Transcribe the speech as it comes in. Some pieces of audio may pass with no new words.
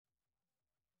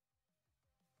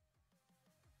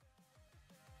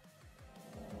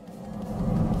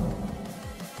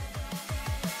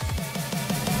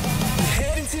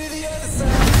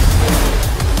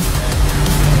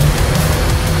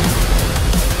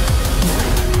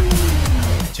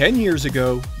10 years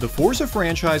ago, the Forza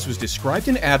franchise was described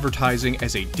in advertising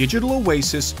as a digital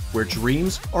oasis where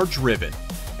dreams are driven.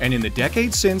 And in the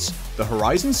decades since, the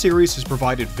Horizon series has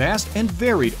provided vast and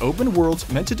varied open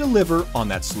worlds meant to deliver on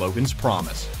that slogan's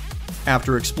promise.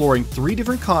 After exploring 3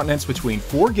 different continents between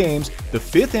 4 games, the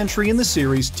 5th entry in the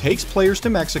series takes players to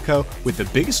Mexico with the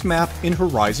biggest map in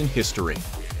Horizon history.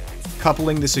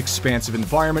 Coupling this expansive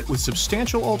environment with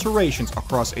substantial alterations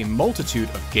across a multitude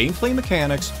of gameplay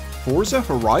mechanics, Forza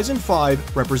Horizon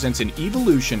 5 represents an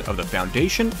evolution of the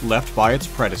foundation left by its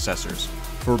predecessors,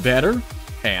 for better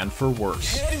and for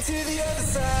worse.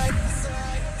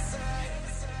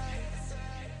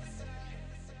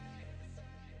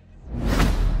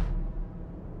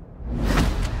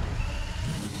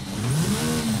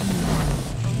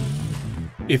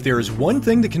 If there is one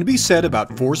thing that can be said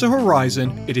about Forza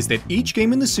Horizon, it is that each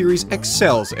game in the series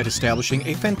excels at establishing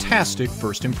a fantastic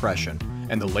first impression,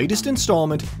 and the latest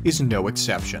installment is no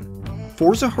exception.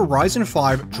 Forza Horizon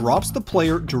 5 drops the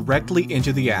player directly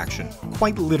into the action,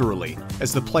 quite literally,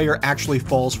 as the player actually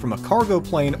falls from a cargo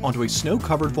plane onto a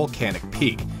snow-covered volcanic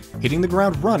peak, hitting the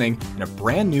ground running in a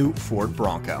brand new Ford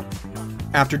Bronco.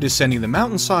 After descending the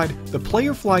mountainside, the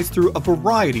player flies through a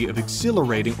variety of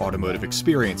exhilarating automotive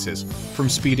experiences, from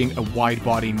speeding a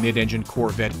wide-body mid-engine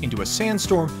Corvette into a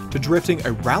sandstorm to drifting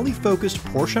a rally-focused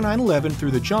Porsche 911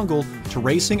 through the jungle to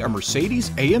racing a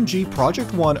Mercedes-AMG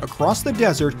Project 1 across the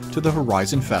desert to the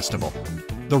Horizon Festival.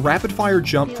 The rapid-fire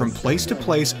jump from place to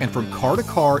place and from car to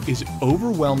car is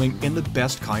overwhelming in the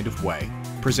best kind of way,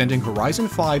 presenting Horizon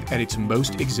 5 at its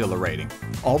most exhilarating,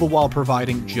 all the while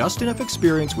providing just enough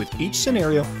experience with each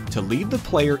scenario to leave the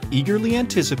player eagerly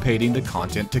anticipating the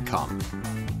content to come.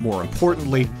 More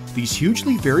importantly, these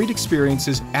hugely varied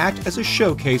experiences act as a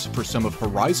showcase for some of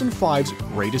Horizon 5's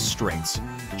greatest strengths,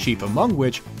 chief among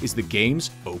which is the game's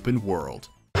open world.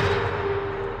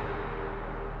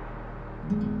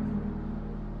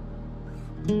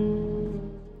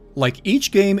 Like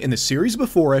each game in the series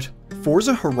before it,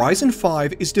 Forza Horizon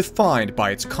 5 is defined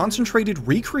by its concentrated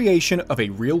recreation of a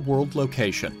real-world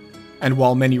location. And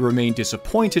while many remain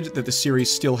disappointed that the series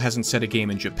still hasn't set a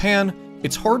game in Japan,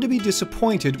 it's hard to be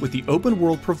disappointed with the open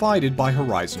world provided by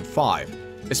Horizon 5,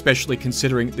 especially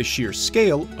considering the sheer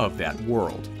scale of that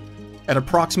world. At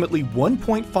approximately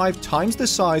 1.5 times the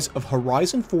size of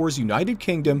Horizon 4's United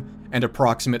Kingdom and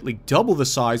approximately double the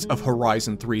size of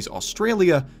Horizon 3's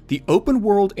Australia, the open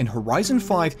world in Horizon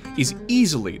 5 is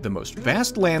easily the most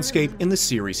vast landscape in the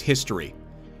series' history.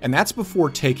 And that's before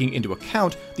taking into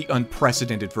account the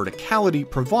unprecedented verticality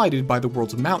provided by the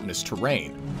world's mountainous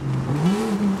terrain.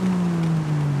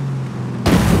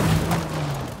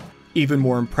 Even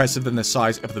more impressive than the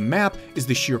size of the map is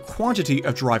the sheer quantity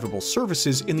of drivable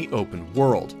surfaces in the open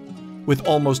world. With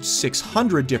almost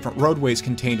 600 different roadways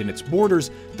contained in its borders,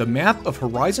 the map of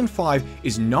Horizon 5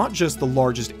 is not just the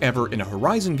largest ever in a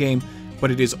Horizon game,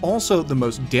 but it is also the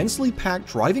most densely packed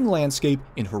driving landscape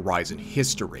in Horizon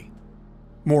history.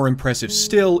 More impressive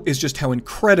still is just how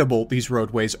incredible these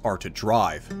roadways are to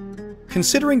drive.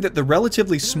 Considering that the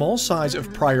relatively small size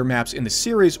of prior maps in the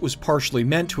series was partially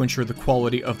meant to ensure the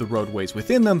quality of the roadways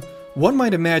within them, one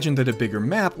might imagine that a bigger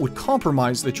map would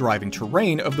compromise the driving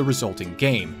terrain of the resulting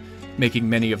game, making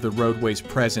many of the roadways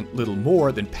present little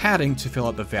more than padding to fill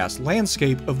out the vast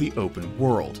landscape of the open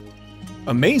world.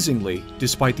 Amazingly,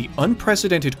 despite the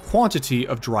unprecedented quantity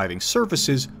of driving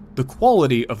surfaces, the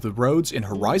quality of the roads in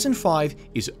Horizon 5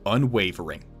 is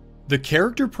unwavering. The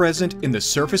character present in the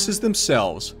surfaces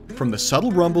themselves, from the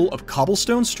subtle rumble of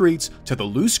cobblestone streets to the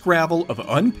loose gravel of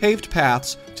unpaved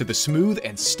paths to the smooth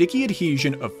and sticky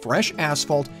adhesion of fresh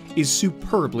asphalt, is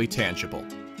superbly tangible.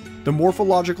 The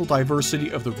morphological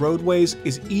diversity of the roadways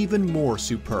is even more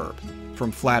superb.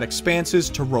 From flat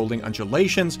expanses to rolling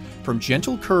undulations, from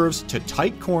gentle curves to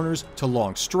tight corners to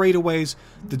long straightaways,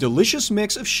 the delicious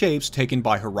mix of shapes taken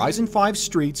by Horizon 5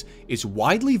 streets is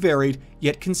widely varied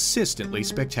yet consistently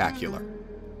spectacular.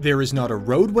 There is not a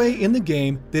roadway in the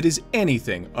game that is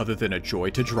anything other than a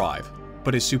joy to drive,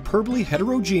 but as superbly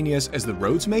heterogeneous as the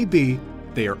roads may be,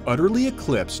 they are utterly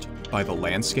eclipsed by the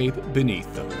landscape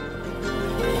beneath them.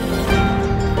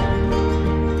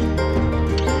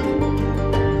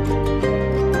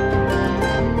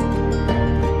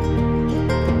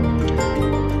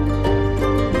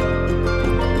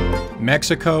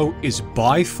 Mexico is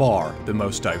by far the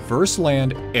most diverse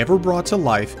land ever brought to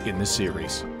life in the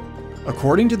series.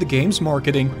 According to the game's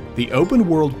marketing, the open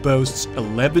world boasts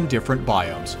 11 different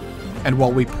biomes, and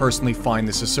while we personally find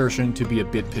this assertion to be a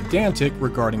bit pedantic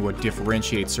regarding what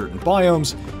differentiates certain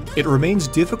biomes, it remains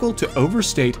difficult to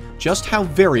overstate just how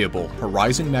variable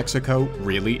Horizon Mexico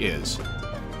really is.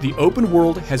 The open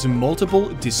world has multiple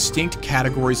distinct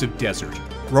categories of desert,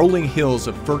 rolling hills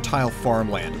of fertile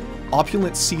farmland,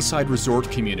 opulent seaside resort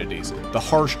communities, the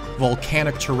harsh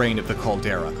volcanic terrain of the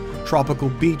caldera, tropical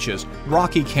beaches,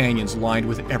 rocky canyons lined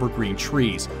with evergreen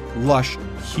trees, lush,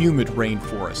 humid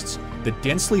rainforests, the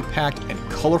densely packed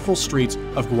and colorful streets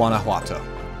of Guanajuato.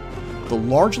 The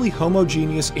largely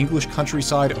homogeneous English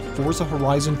countryside of Forza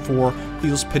Horizon 4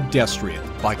 feels pedestrian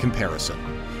by comparison,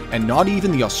 and not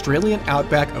even the Australian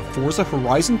outback of Forza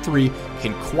Horizon 3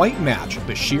 can quite match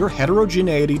the sheer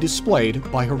heterogeneity displayed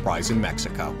by Horizon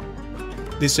Mexico.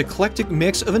 This eclectic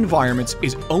mix of environments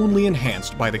is only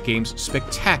enhanced by the game's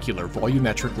spectacular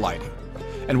volumetric lighting.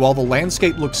 And while the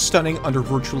landscape looks stunning under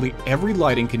virtually every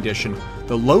lighting condition,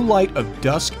 the low light of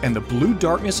dusk and the blue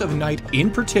darkness of night in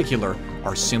particular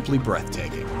are simply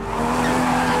breathtaking.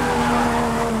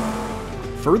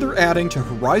 Further adding to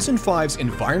Horizon 5's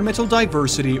environmental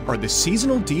diversity are the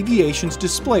seasonal deviations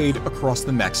displayed across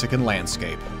the Mexican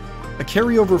landscape. A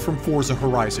carryover from Forza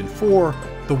Horizon 4,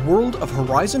 the world of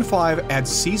Horizon 5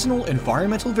 adds seasonal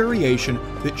environmental variation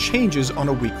that changes on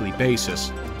a weekly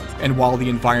basis. And while the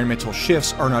environmental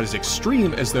shifts are not as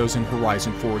extreme as those in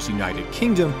Horizon 4's United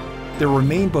Kingdom, there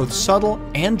remain both subtle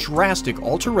and drastic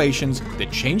alterations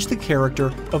that change the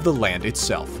character of the land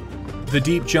itself. The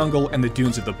deep jungle and the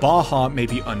dunes of the Baja may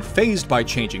be unfazed by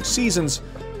changing seasons,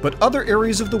 but other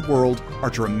areas of the world are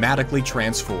dramatically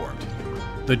transformed.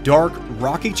 The dark,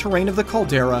 rocky terrain of the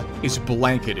caldera is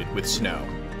blanketed with snow.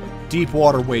 Deep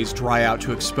waterways dry out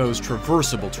to expose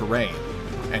traversable terrain,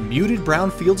 and muted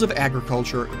brown fields of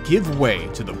agriculture give way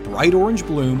to the bright orange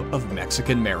bloom of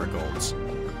Mexican marigolds.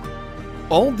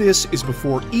 All this is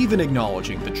before even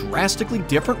acknowledging the drastically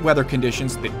different weather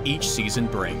conditions that each season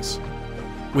brings.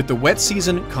 With the wet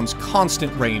season comes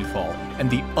constant rainfall and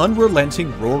the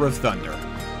unrelenting roar of thunder,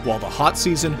 while the hot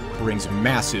season brings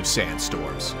massive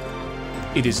sandstorms.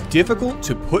 It is difficult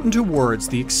to put into words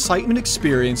the excitement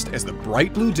experienced as the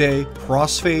bright blue day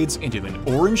crossfades into an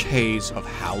orange haze of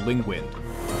howling wind.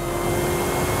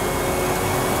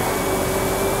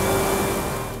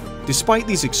 Despite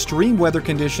these extreme weather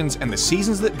conditions and the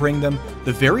seasons that bring them,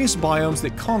 the various biomes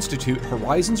that constitute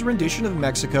Horizon's rendition of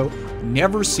Mexico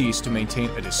never cease to maintain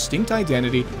a distinct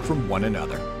identity from one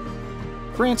another.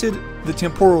 Granted, the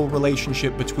temporal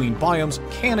relationship between biomes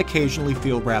can occasionally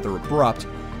feel rather abrupt,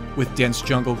 with dense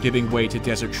jungle giving way to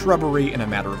desert shrubbery in a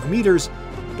matter of meters,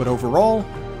 but overall,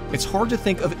 it's hard to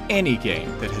think of any game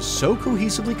that has so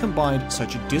cohesively combined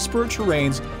such disparate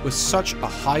terrains with such a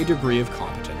high degree of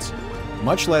competence,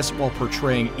 much less while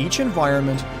portraying each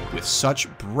environment with such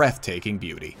breathtaking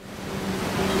beauty.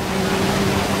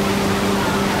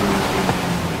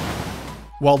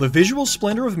 While the visual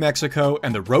splendor of Mexico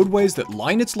and the roadways that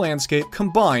line its landscape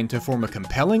combine to form a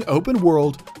compelling open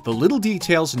world, the little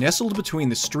details nestled between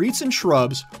the streets and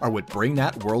shrubs are what bring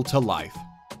that world to life.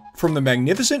 From the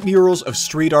magnificent murals of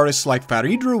street artists like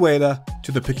Farid Rueda,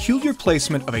 to the peculiar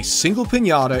placement of a single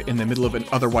piñata in the middle of an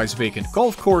otherwise vacant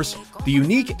golf course, the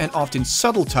unique and often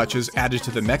subtle touches added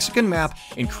to the Mexican map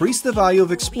increase the value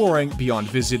of exploring beyond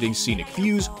visiting scenic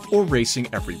views or racing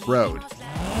every road.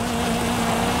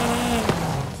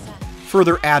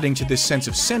 Further adding to this sense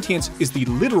of sentience is the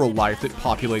literal life that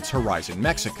populates Horizon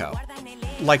Mexico.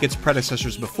 Like its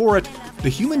predecessors before it, the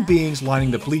human beings lining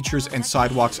the bleachers and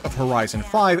sidewalks of Horizon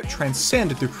 5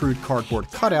 transcend the crude cardboard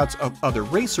cutouts of other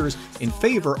racers in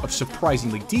favor of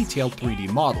surprisingly detailed 3D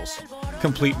models,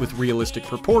 complete with realistic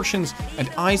proportions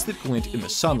and eyes that glint in the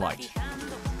sunlight.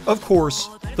 Of course,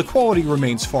 the quality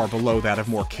remains far below that of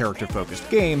more character-focused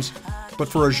games, but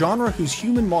for a genre whose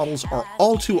human models are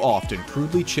all too often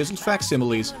crudely chiseled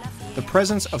facsimiles, the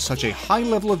presence of such a high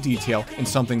level of detail in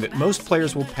something that most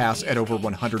players will pass at over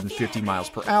 150 miles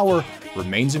per hour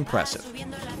remains impressive.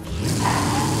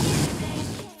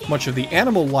 Much of the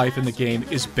animal life in the game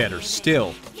is better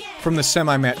still. From the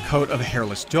semi-matte coat of a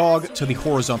hairless dog to the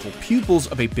horizontal pupils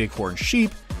of a bighorn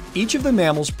sheep, each of the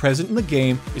mammals present in the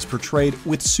game is portrayed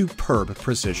with superb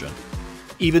precision.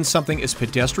 Even something as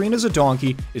pedestrian as a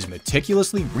donkey is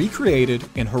meticulously recreated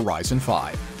in Horizon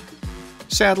 5.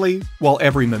 Sadly, while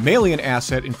every mammalian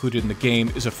asset included in the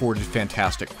game is afforded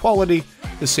fantastic quality,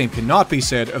 the same cannot be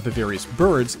said of the various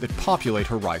birds that populate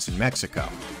Horizon Mexico.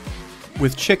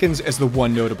 With chickens as the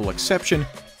one notable exception,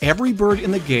 every bird in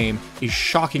the game is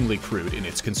shockingly crude in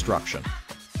its construction.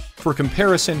 For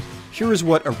comparison, here is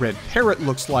what a red parrot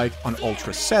looks like on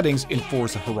ultra settings in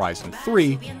Forza Horizon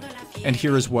 3, and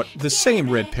here is what the same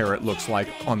red parrot looks like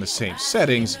on the same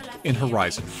settings in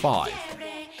Horizon 5.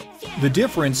 The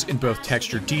difference in both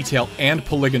texture detail and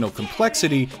polygonal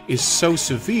complexity is so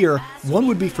severe, one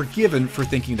would be forgiven for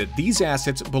thinking that these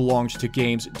assets belonged to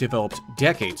games developed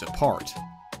decades apart.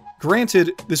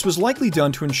 Granted, this was likely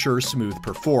done to ensure smooth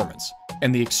performance,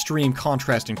 and the extreme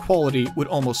contrast in quality would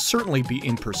almost certainly be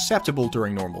imperceptible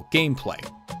during normal gameplay.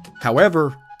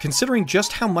 However, considering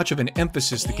just how much of an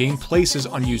emphasis the game places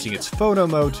on using its photo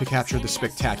mode to capture the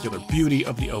spectacular beauty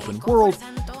of the open world,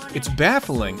 it's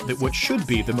baffling that what should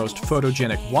be the most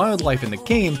photogenic wildlife in the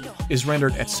game is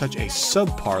rendered at such a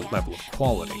subpar level of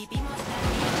quality.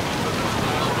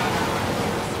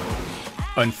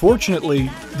 Unfortunately,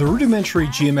 the rudimentary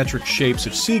geometric shapes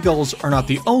of seagulls are not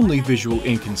the only visual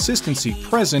inconsistency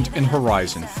present in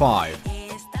Horizon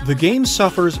 5. The game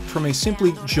suffers from a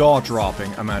simply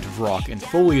jaw-dropping amount of rock and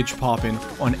foliage pop-in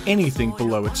on anything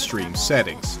below extreme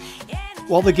settings.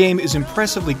 While the game is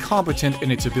impressively competent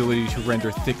in its ability to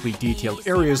render thickly detailed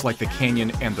areas like the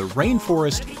canyon and the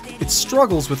rainforest, it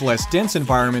struggles with less dense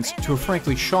environments to a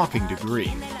frankly shocking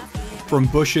degree. From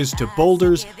bushes to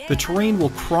boulders, the terrain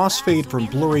will crossfade from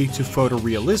blurry to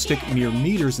photorealistic mere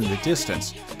meters in the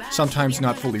distance, sometimes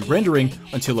not fully rendering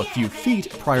until a few feet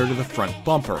prior to the front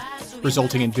bumper,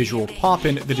 resulting in visual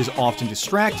pop-in that is often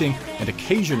distracting and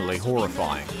occasionally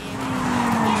horrifying.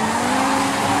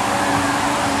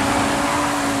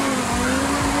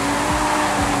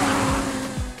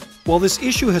 While this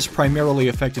issue has primarily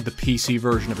affected the PC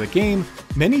version of the game,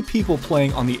 many people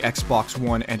playing on the Xbox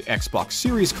One and Xbox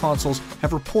Series consoles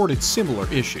have reported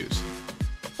similar issues.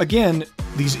 Again,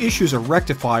 these issues are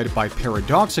rectified by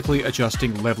paradoxically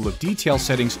adjusting level of detail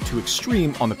settings to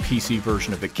extreme on the PC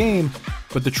version of the game,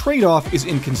 but the trade-off is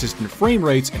inconsistent frame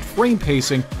rates and frame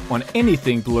pacing on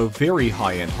anything below very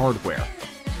high-end hardware.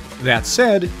 That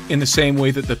said, in the same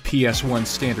way that the PS1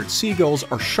 standard seagulls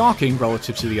are shocking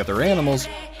relative to the other animals,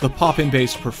 the pop-in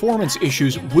based performance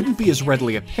issues wouldn't be as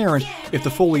readily apparent if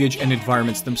the foliage and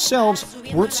environments themselves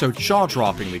weren't so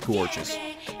jaw-droppingly gorgeous.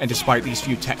 And despite these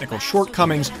few technical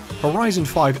shortcomings, Horizon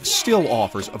 5 still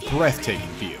offers a breathtaking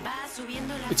view.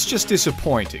 It's just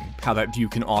disappointing how that view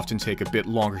can often take a bit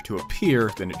longer to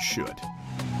appear than it should.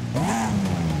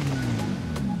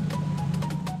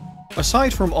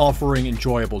 Aside from offering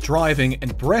enjoyable driving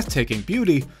and breathtaking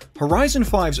beauty, Horizon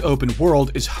 5's open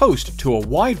world is host to a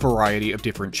wide variety of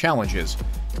different challenges,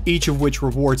 each of which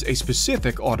rewards a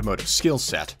specific automotive skill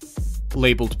set.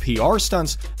 Labeled PR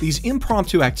stunts, these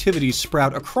impromptu activities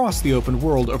sprout across the open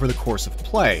world over the course of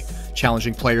play,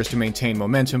 challenging players to maintain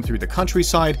momentum through the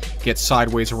countryside, get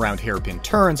sideways around hairpin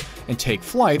turns, and take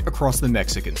flight across the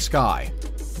Mexican sky.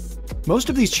 Most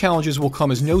of these challenges will come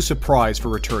as no surprise for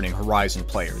returning Horizon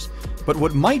players, but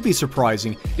what might be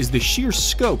surprising is the sheer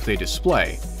scope they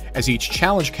display, as each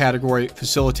challenge category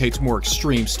facilitates more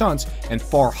extreme stunts and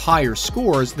far higher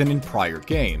scores than in prior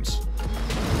games.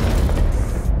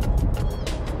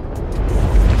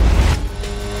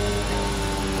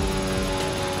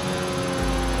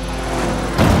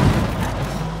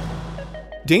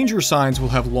 Danger signs will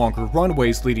have longer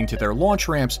runways leading to their launch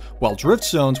ramps, while drift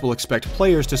zones will expect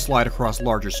players to slide across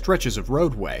larger stretches of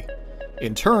roadway.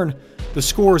 In turn, the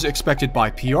scores expected by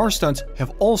PR stunts have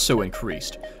also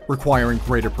increased, requiring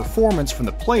greater performance from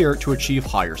the player to achieve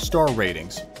higher star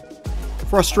ratings.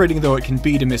 Frustrating though it can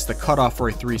be to miss the cutoff for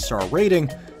a 3-star rating,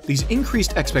 these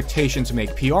increased expectations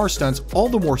make PR stunts all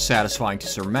the more satisfying to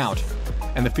surmount,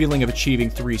 and the feeling of achieving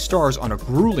 3 stars on a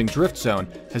grueling drift zone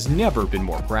has never been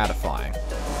more gratifying.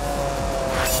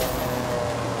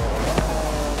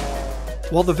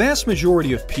 While the vast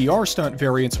majority of PR stunt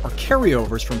variants are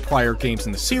carryovers from prior games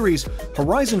in the series,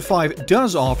 Horizon 5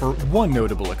 does offer one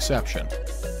notable exception.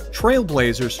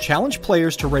 Trailblazers challenge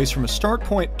players to race from a start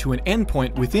point to an end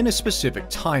point within a specific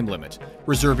time limit,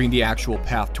 reserving the actual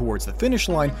path towards the finish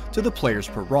line to the player's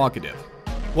prerogative.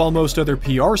 While most other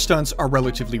PR stunts are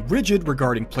relatively rigid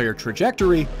regarding player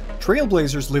trajectory,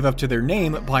 Trailblazers live up to their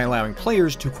name by allowing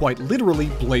players to quite literally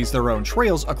blaze their own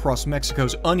trails across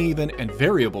Mexico's uneven and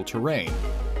variable terrain.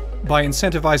 By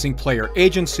incentivizing player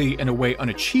agency in a way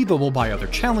unachievable by other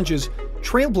challenges,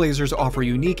 Trailblazers offer a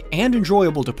unique and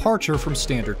enjoyable departure from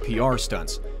standard PR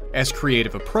stunts, as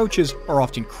creative approaches are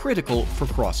often critical for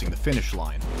crossing the finish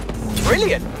line.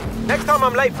 Brilliant! Next time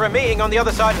I'm late for a meeting on the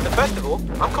other side of the festival,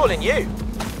 I'm calling you!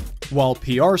 While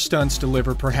PR stunts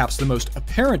deliver perhaps the most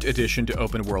apparent addition to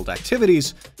open-world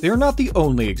activities, they are not the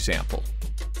only example.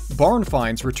 Barn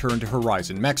finds return to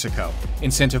Horizon Mexico,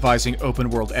 incentivizing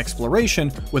open-world exploration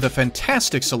with a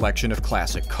fantastic selection of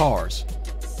classic cars.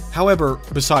 However,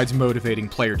 besides motivating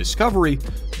player discovery,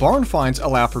 barn finds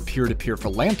allow for peer-to-peer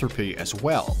philanthropy as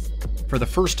well. For the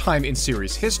first time in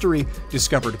series history,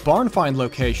 discovered barn find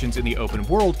locations in the open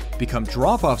world become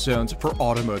drop-off zones for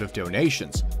automotive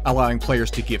donations, allowing players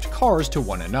to gift cars to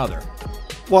one another.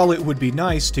 While it would be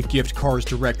nice to gift cars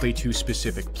directly to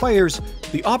specific players,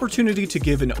 the opportunity to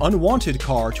give an unwanted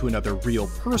car to another real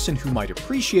person who might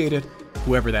appreciate it,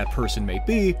 whoever that person may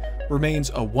be,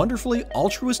 remains a wonderfully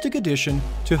altruistic addition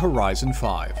to Horizon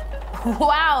 5.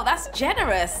 Wow, that's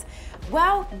generous!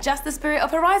 Well, just the spirit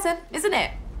of Horizon, isn't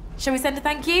it? Shall we send a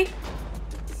thank you?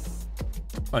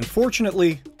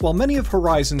 Unfortunately, while many of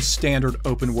Horizon's standard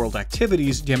open-world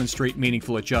activities demonstrate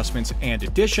meaningful adjustments and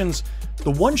additions,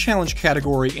 the one challenge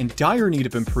category in dire need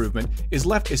of improvement is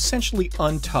left essentially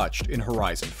untouched in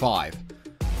Horizon 5.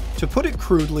 To put it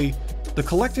crudely, the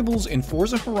collectibles in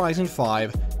Forza Horizon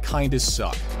 5 kinda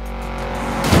suck.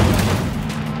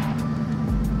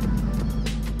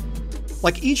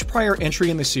 Like each prior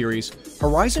entry in the series,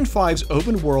 Horizon 5's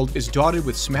open world is dotted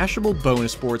with smashable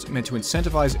bonus boards meant to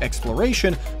incentivize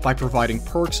exploration by providing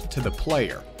perks to the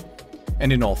player.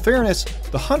 And in all fairness,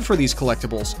 the hunt for these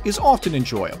collectibles is often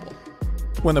enjoyable.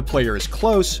 When the player is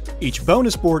close, each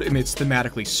bonus board emits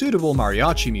thematically suitable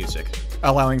mariachi music,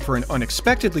 allowing for an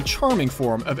unexpectedly charming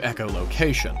form of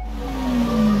echolocation.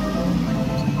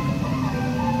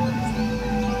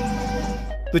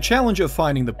 The challenge of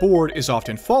finding the board is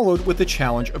often followed with the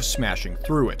challenge of smashing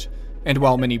through it, and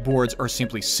while many boards are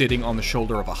simply sitting on the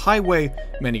shoulder of a highway,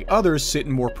 many others sit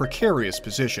in more precarious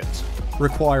positions,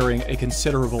 requiring a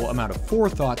considerable amount of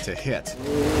forethought to hit.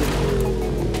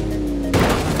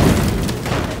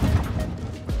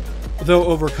 Though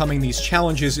overcoming these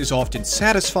challenges is often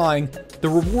satisfying, the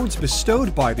rewards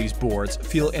bestowed by these boards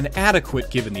feel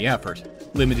inadequate given the effort,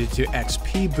 limited to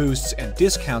XP boosts and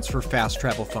discounts for fast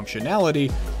travel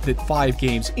functionality that 5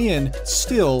 games in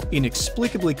still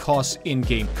inexplicably costs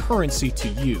in-game currency to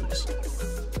use.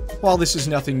 While this is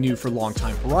nothing new for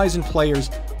longtime Horizon players,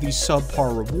 these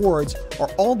subpar rewards are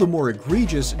all the more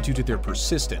egregious due to their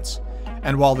persistence.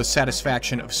 And while the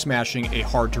satisfaction of smashing a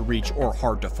hard-to-reach or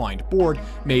hard-to-find board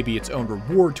may be its own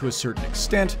reward to a certain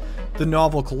extent, the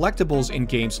novel collectibles in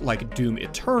games like Doom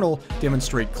Eternal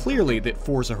demonstrate clearly that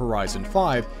Forza Horizon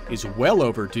 5 is well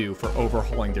overdue for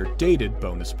overhauling their dated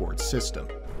bonus board system.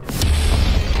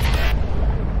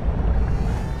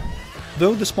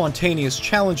 Though the spontaneous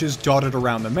challenges dotted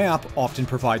around the map often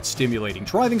provide stimulating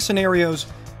driving scenarios,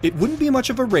 it wouldn't be much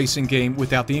of a racing game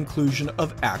without the inclusion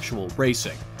of actual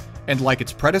racing. And like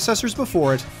its predecessors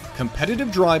before it,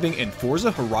 competitive driving in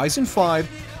Forza Horizon 5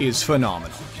 is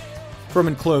phenomenal. From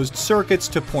enclosed circuits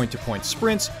to point-to-point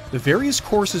sprints, the various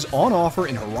courses on offer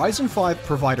in Horizon 5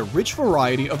 provide a rich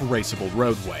variety of raceable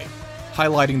roadway,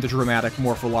 highlighting the dramatic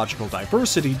morphological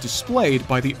diversity displayed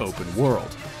by the open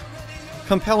world.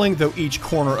 Compelling though each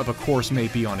corner of a course may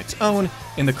be on its own,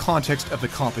 in the context of the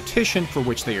competition for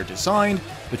which they are designed,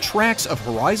 the tracks of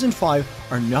Horizon 5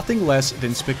 are nothing less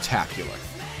than spectacular.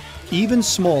 Even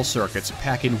small circuits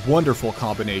pack in wonderful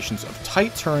combinations of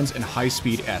tight turns and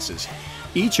high-speed S's,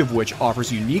 each of which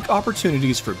offers unique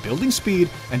opportunities for building speed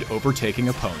and overtaking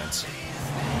opponents.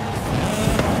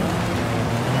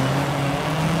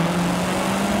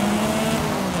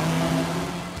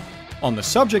 On the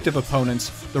subject of opponents,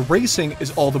 the racing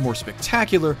is all the more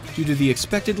spectacular due to the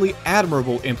expectedly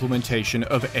admirable implementation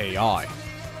of AI.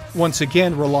 Once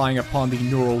again relying upon the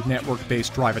neural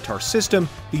network-based drivatar system,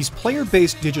 these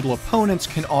player-based digital opponents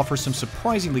can offer some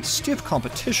surprisingly stiff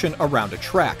competition around a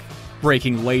track,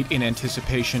 braking late in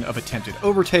anticipation of attempted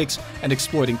overtakes and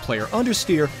exploiting player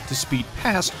understeer to speed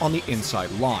past on the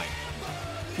inside line.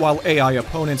 While AI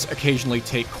opponents occasionally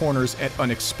take corners at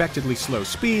unexpectedly slow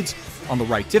speeds, on the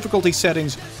right difficulty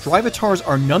settings, drivatars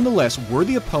are nonetheless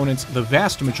worthy opponents the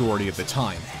vast majority of the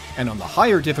time, and on the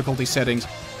higher difficulty settings,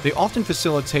 they often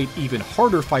facilitate even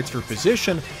harder fights for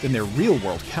position than their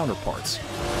real-world counterparts.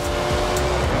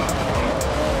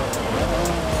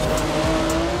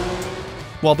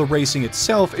 While the racing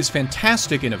itself is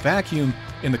fantastic in a vacuum,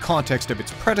 in the context of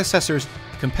its predecessors,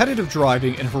 competitive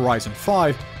driving in Horizon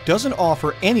 5 doesn't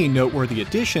offer any noteworthy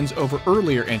additions over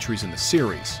earlier entries in the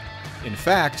series. In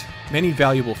fact, many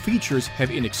valuable features have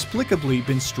inexplicably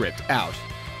been stripped out.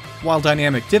 While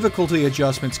dynamic difficulty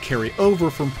adjustments carry over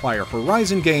from prior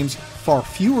Horizon games, far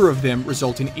fewer of them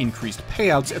result in increased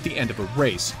payouts at the end of a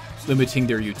race, limiting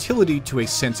their utility to a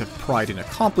sense of pride in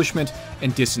accomplishment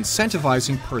and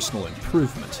disincentivizing personal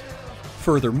improvement.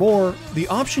 Furthermore, the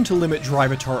option to limit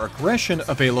drivatar aggression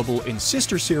available in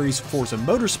sister series Forza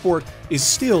Motorsport is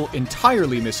still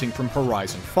entirely missing from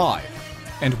Horizon 5.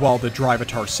 And while the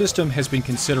drivatar system has been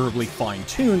considerably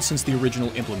fine-tuned since the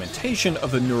original implementation of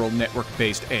the neural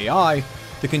network-based AI,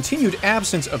 the continued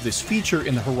absence of this feature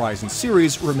in the Horizon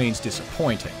series remains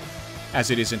disappointing, as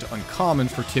it isn't uncommon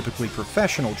for typically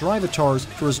professional drivatars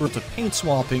to resort to paint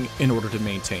swapping in order to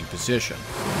maintain position.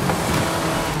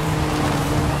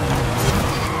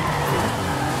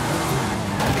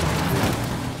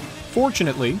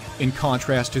 Fortunately, in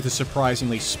contrast to the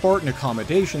surprisingly Spartan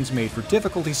accommodations made for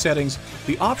difficulty settings,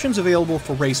 the options available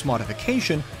for race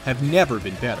modification have never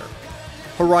been better.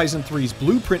 Horizon 3's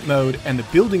Blueprint mode and the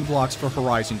building blocks for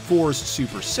Horizon 4's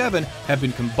Super 7 have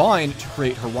been combined to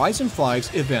create Horizon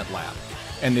 5's Event Lab,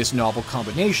 and this novel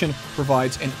combination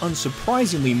provides an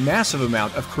unsurprisingly massive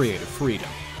amount of creative freedom.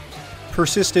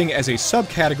 Persisting as a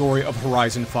subcategory of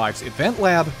Horizon 5's Event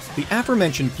Lab, the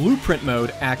aforementioned Blueprint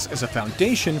mode acts as a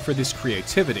foundation for this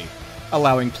creativity,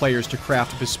 allowing players to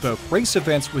craft bespoke race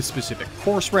events with specific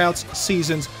course routes,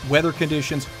 seasons, weather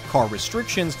conditions, car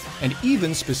restrictions, and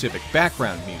even specific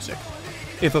background music.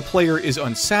 If a player is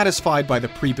unsatisfied by the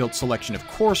pre-built selection of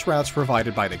course routes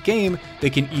provided by the game, they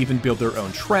can even build their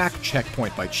own track,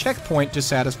 checkpoint by checkpoint, to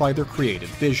satisfy their creative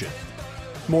vision.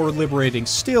 More liberating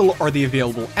still are the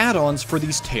available add-ons for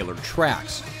these tailored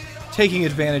tracks. Taking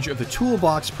advantage of the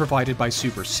toolbox provided by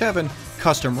Super 7,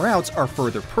 custom routes are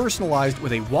further personalized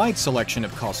with a wide selection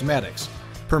of cosmetics,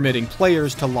 permitting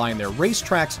players to line their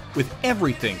racetracks with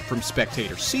everything from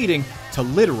spectator seating to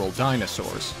literal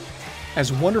dinosaurs.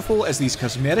 As wonderful as these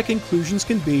cosmetic inclusions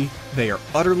can be, they are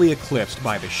utterly eclipsed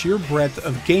by the sheer breadth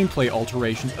of gameplay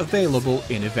alterations available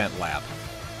in Event Lab.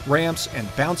 Ramps and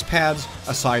bounce pads,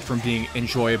 aside from being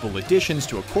enjoyable additions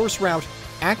to a course route,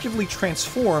 actively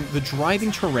transform the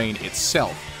driving terrain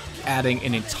itself, adding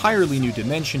an entirely new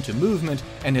dimension to movement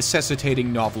and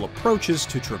necessitating novel approaches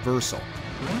to traversal.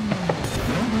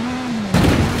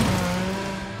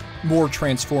 More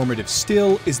transformative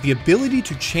still is the ability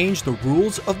to change the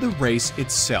rules of the race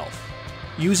itself.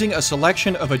 Using a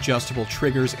selection of adjustable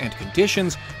triggers and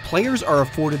conditions, players are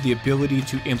afforded the ability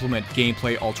to implement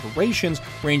gameplay alterations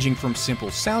ranging from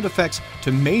simple sound effects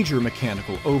to major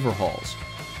mechanical overhauls.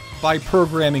 By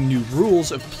programming new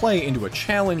rules of play into a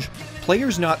challenge,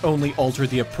 players not only alter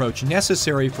the approach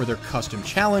necessary for their custom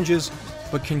challenges,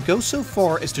 but can go so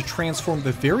far as to transform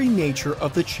the very nature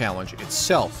of the challenge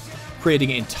itself,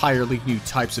 creating entirely new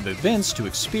types of events to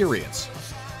experience.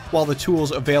 While the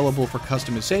tools available for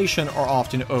customization are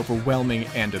often overwhelming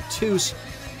and obtuse,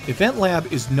 Event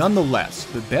Lab is nonetheless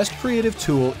the best creative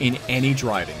tool in any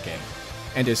driving game.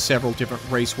 And as several different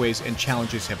raceways and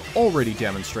challenges have already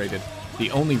demonstrated,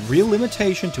 the only real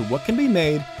limitation to what can be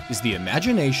made is the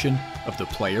imagination of the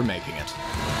player making it.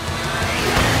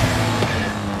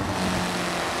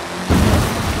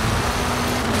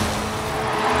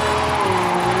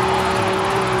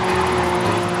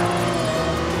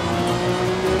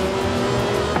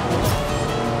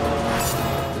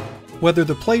 Whether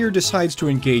the player decides to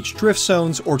engage drift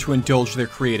zones or to indulge their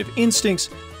creative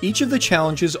instincts, each of the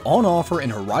challenges on offer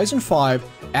in Horizon 5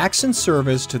 acts in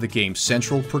service to the game's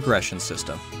central progression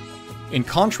system. In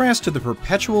contrast to the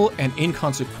perpetual and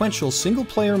inconsequential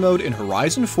single-player mode in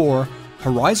Horizon 4,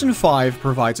 Horizon 5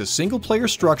 provides a single-player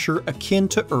structure akin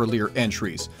to earlier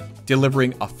entries,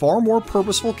 delivering a far more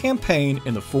purposeful campaign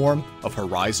in the form of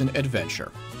Horizon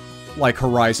Adventure. Like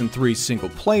Horizon 3's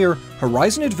single-player,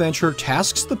 Horizon Adventure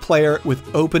tasks the player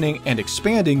with opening and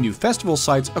expanding new festival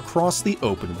sites across the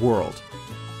open world.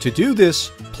 To do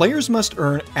this, players must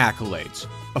earn accolades,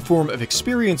 a form of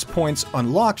experience points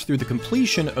unlocked through the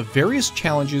completion of various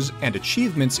challenges and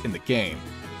achievements in the game.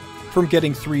 From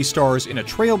getting 3 stars in a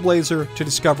Trailblazer to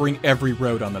discovering every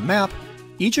road on the map,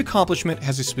 each accomplishment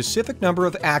has a specific number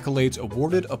of accolades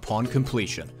awarded upon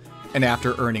completion, and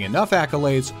after earning enough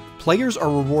accolades, players are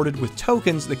rewarded with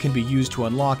tokens that can be used to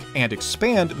unlock and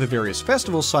expand the various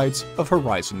festival sites of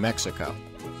Horizon Mexico.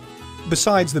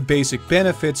 Besides the basic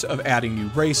benefits of adding new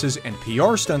races and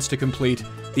PR stunts to complete,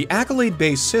 the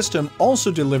accolade-based system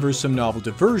also delivers some novel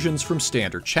diversions from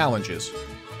standard challenges.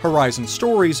 Horizon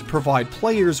Stories provide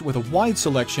players with a wide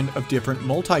selection of different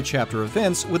multi-chapter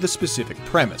events with a specific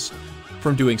premise,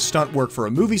 from doing stunt work for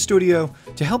a movie studio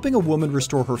to helping a woman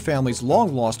restore her family's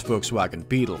long-lost Volkswagen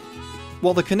Beetle.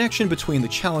 While the connection between the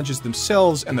challenges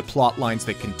themselves and the plot lines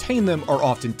that contain them are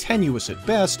often tenuous at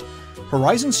best,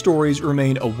 Horizon Stories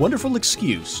remain a wonderful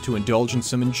excuse to indulge in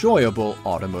some enjoyable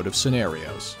automotive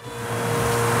scenarios.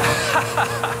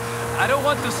 I don't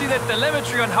want to see the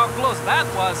telemetry on how close that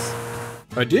was.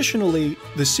 Additionally,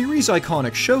 the series'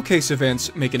 iconic showcase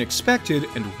events make an expected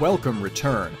and welcome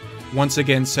return, once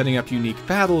again setting up unique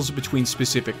battles between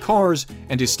specific cars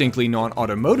and distinctly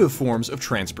non-automotive forms of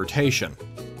transportation.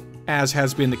 As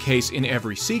has been the case in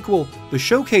every sequel, the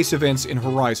showcase events in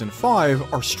Horizon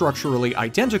 5 are structurally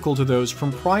identical to those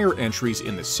from prior entries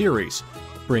in the series,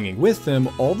 bringing with them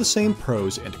all the same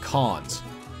pros and cons.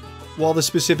 While the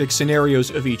specific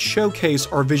scenarios of each showcase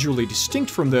are visually distinct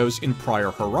from those in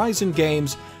prior Horizon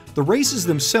games, the races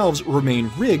themselves remain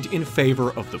rigged in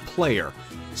favor of the player,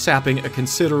 sapping a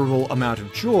considerable amount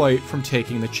of joy from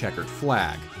taking the checkered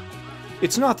flag.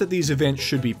 It's not that these events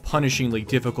should be punishingly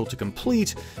difficult to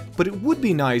complete, but it would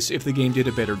be nice if the game did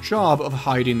a better job of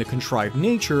hiding the contrived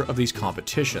nature of these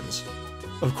competitions.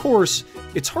 Of course,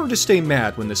 it's hard to stay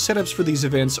mad when the setups for these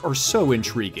events are so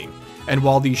intriguing, and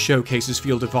while these showcases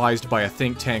feel devised by a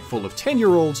think tank full of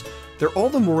 10-year-olds, they're all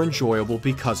the more enjoyable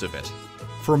because of it.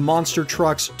 From monster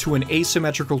trucks to an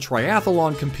asymmetrical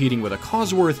triathlon competing with a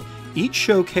Cosworth, each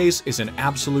showcase is an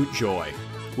absolute joy,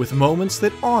 with moments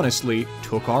that honestly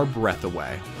took our breath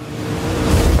away.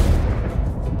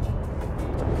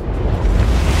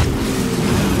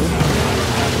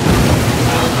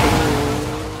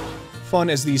 Fun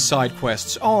as these side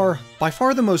quests are, by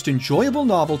far the most enjoyable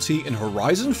novelty in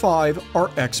Horizon 5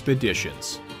 are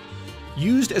expeditions.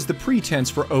 Used as the pretense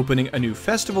for opening a new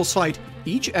festival site,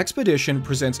 each expedition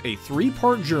presents a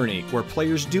 3-part journey where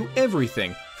players do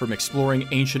everything from exploring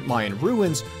ancient Mayan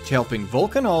ruins to helping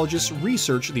volcanologists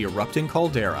research the erupting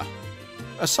caldera.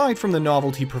 Aside from the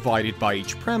novelty provided by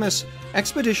each premise,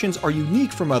 expeditions are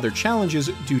unique from other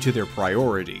challenges due to their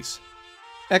priorities.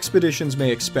 Expeditions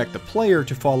may expect the player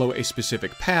to follow a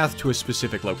specific path to a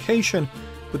specific location,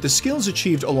 but the skills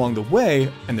achieved along the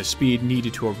way and the speed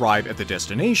needed to arrive at the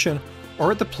destination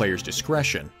are at the player's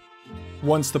discretion.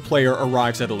 Once the player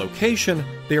arrives at a location,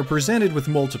 they are presented with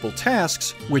multiple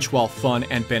tasks, which, while fun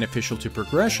and beneficial to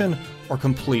progression, are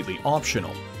completely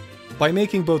optional. By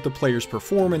making both the player's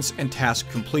performance and task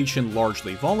completion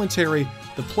largely voluntary,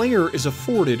 the player is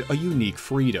afforded a unique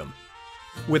freedom.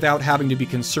 Without having to be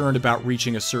concerned about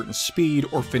reaching a certain speed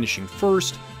or finishing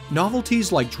first,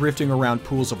 novelties like drifting around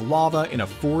pools of lava in a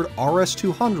Ford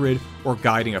RS200 or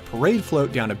guiding a parade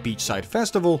float down a beachside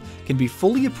festival can be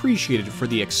fully appreciated for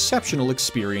the exceptional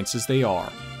experiences they are,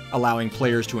 allowing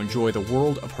players to enjoy the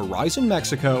world of Horizon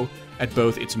Mexico at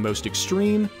both its most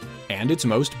extreme and its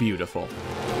most beautiful.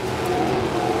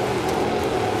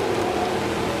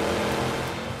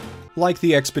 Like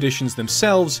the expeditions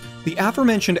themselves, the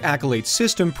aforementioned accolade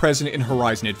system present in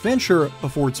Horizon Adventure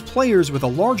affords players with a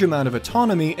large amount of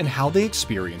autonomy in how they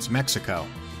experience Mexico.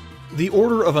 The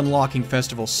order of unlocking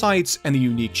festival sites and the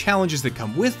unique challenges that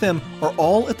come with them are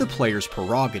all at the player's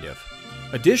prerogative.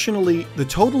 Additionally, the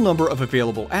total number of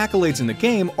available accolades in the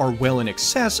game are well in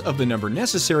excess of the number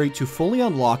necessary to fully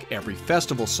unlock every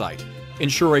festival site,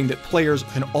 ensuring that players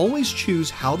can always choose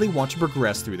how they want to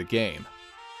progress through the game.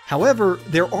 However,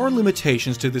 there are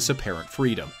limitations to this apparent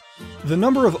freedom. The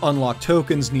number of unlocked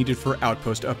tokens needed for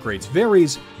outpost upgrades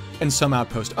varies, and some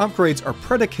outpost upgrades are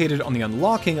predicated on the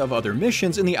unlocking of other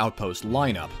missions in the outpost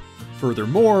lineup.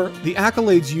 Furthermore, the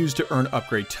accolades used to earn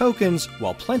upgrade tokens,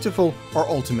 while plentiful, are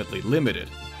ultimately limited.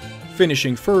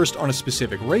 Finishing first on a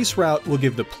specific race route will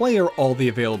give the player all the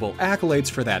available accolades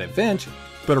for that event,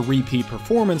 but a repeat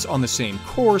performance on the same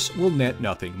course will net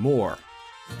nothing more.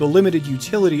 The limited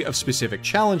utility of specific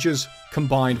challenges,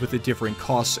 combined with the differing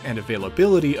costs and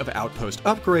availability of outpost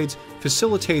upgrades,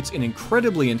 facilitates an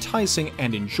incredibly enticing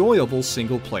and enjoyable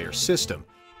single-player system,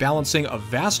 balancing a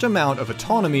vast amount of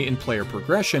autonomy in player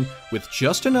progression with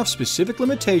just enough specific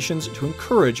limitations to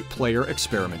encourage player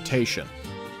experimentation.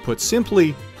 Put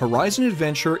simply, Horizon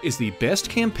Adventure is the best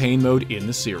campaign mode in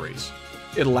the series.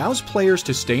 It allows players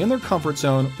to stay in their comfort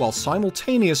zone while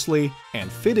simultaneously,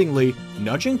 and fittingly,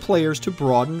 nudging players to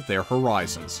broaden their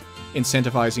horizons,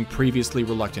 incentivizing previously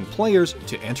reluctant players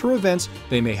to enter events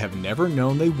they may have never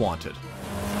known they wanted.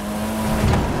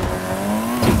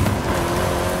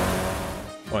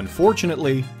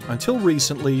 Unfortunately, until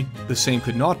recently, the same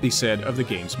could not be said of the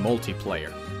game's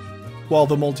multiplayer. While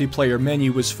the multiplayer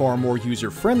menu was far more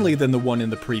user-friendly than the one in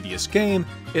the previous game,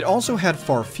 it also had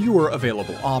far fewer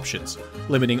available options,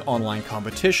 limiting online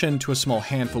competition to a small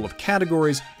handful of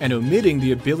categories and omitting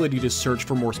the ability to search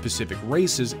for more specific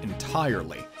races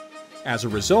entirely. As a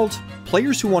result,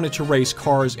 players who wanted to race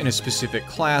cars in a specific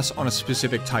class on a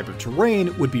specific type of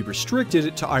terrain would be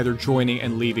restricted to either joining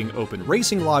and leaving open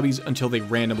racing lobbies until they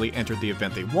randomly entered the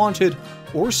event they wanted,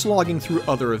 or slogging through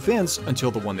other events until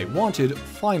the one they wanted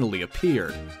finally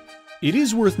appeared. It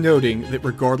is worth noting that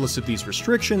regardless of these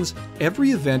restrictions, every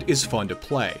event is fun to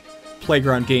play.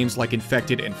 Playground games like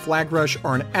Infected and Flag Rush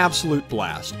are an absolute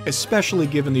blast, especially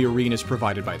given the arenas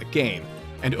provided by the game,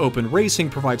 and open racing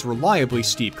provides reliably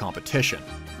steep competition.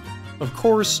 Of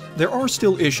course, there are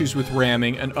still issues with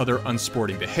ramming and other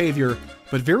unsporting behavior,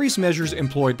 but various measures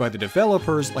employed by the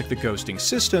developers, like the ghosting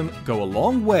system, go a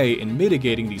long way in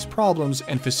mitigating these problems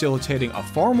and facilitating a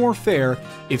far more fair,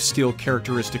 if still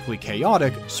characteristically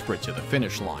chaotic, sprint to the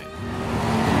finish line.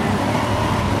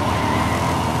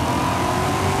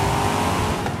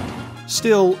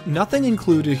 Still, nothing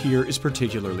included here is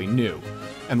particularly new,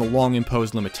 and the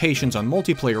long-imposed limitations on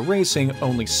multiplayer racing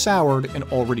only soured an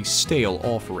already stale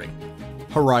offering.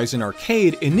 Horizon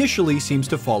Arcade initially seems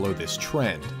to follow this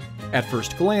trend. At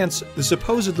first glance, the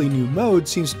supposedly new mode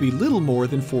seems to be little more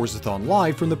than Forza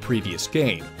Live from the previous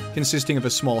game, consisting of a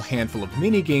small handful of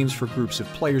mini-games for groups of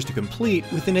players to complete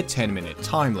within a 10-minute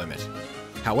time limit.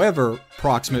 However,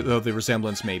 proximate though the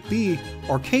resemblance may be,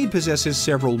 Arcade possesses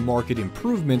several marked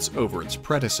improvements over its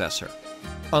predecessor.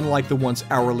 Unlike the once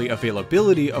hourly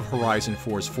availability of Horizon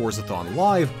 4's Forza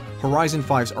Live, Horizon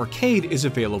 5's Arcade is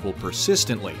available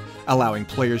persistently, allowing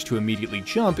players to immediately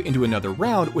jump into another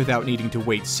round without needing to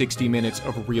wait 60 minutes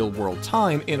of real-world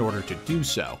time in order to do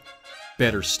so.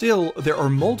 Better still, there are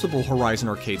multiple Horizon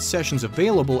Arcade sessions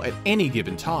available at any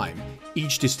given time,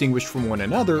 each distinguished from one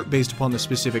another based upon the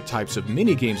specific types of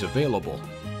minigames available.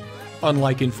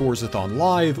 Unlike in Forza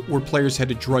Live, where players had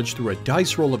to drudge through a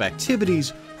dice roll of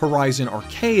activities, Horizon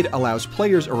Arcade allows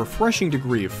players a refreshing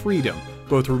degree of freedom,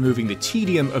 both removing the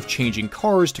tedium of changing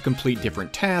cars to complete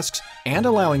different tasks and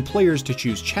allowing players to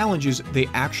choose challenges they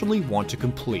actually want to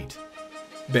complete.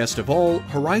 Best of all,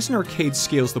 Horizon Arcade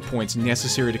scales the points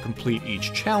necessary to complete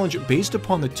each challenge based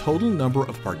upon the total number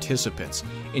of participants,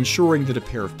 ensuring that a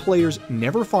pair of players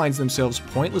never finds themselves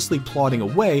pointlessly plodding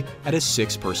away at a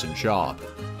 6-person job.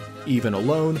 Even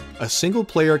alone, a single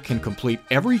player can complete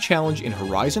every challenge in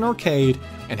Horizon Arcade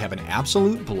and have an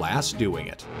absolute blast doing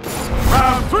it.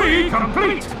 Round 3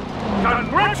 complete!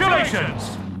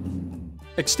 Congratulations!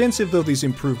 Extensive though these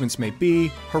improvements may be,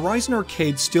 Horizon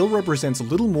Arcade still represents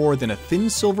little more than a thin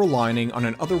silver lining on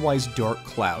an otherwise dark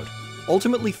cloud,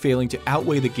 ultimately failing to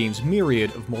outweigh the game's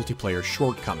myriad of multiplayer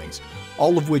shortcomings,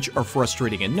 all of which are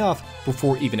frustrating enough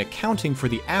before even accounting for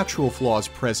the actual flaws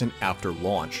present after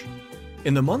launch.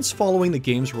 In the months following the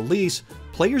game's release,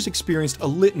 players experienced a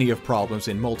litany of problems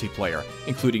in multiplayer,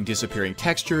 including disappearing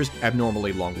textures,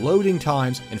 abnormally long loading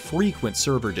times, and frequent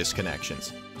server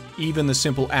disconnections. Even the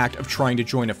simple act of trying to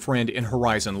join a friend in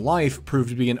Horizon Life proved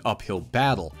to be an uphill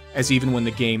battle, as even when the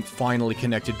game finally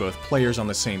connected both players on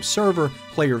the same server,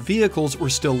 player vehicles were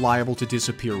still liable to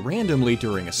disappear randomly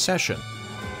during a session.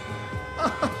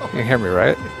 You hear me,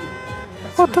 right?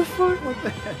 What the fuck? What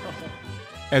the hell?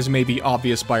 As may be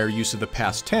obvious by our use of the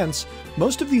past tense,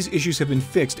 most of these issues have been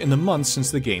fixed in the months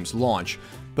since the game's launch,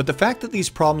 but the fact that these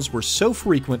problems were so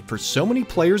frequent for so many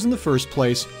players in the first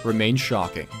place remains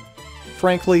shocking.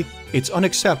 Frankly, it's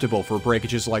unacceptable for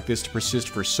breakages like this to persist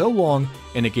for so long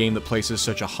in a game that places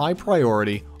such a high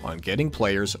priority on getting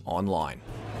players online.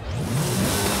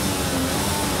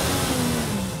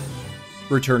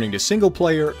 Returning to single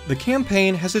player, the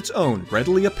campaign has its own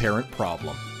readily apparent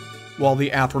problem. While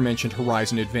the aforementioned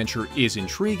Horizon adventure is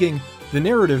intriguing, the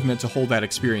narrative meant to hold that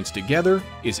experience together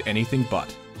is anything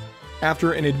but.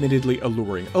 After an admittedly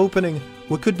alluring opening,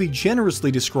 what could be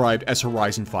generously described as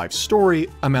Horizon 5's story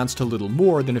amounts to little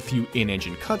more than a few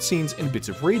in-engine cutscenes and bits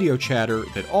of radio chatter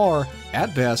that are,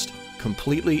 at best,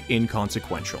 completely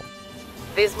inconsequential.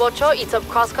 This bocho eats up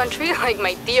cross-country like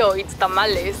my tío eats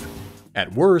tamales.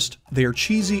 At worst, they are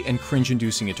cheesy and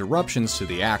cringe-inducing interruptions to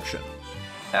the action.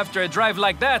 After a drive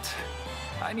like that,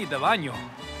 I need the baño.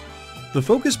 The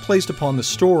focus placed upon the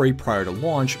story prior to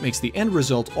launch makes the end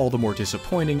result all the more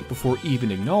disappointing before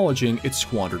even acknowledging its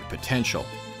squandered potential.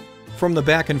 From the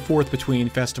back and forth between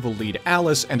festival lead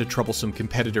Alice and a troublesome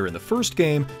competitor in the first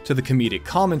game, to the comedic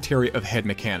commentary of head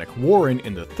mechanic Warren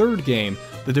in the third game,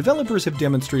 the developers have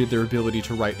demonstrated their ability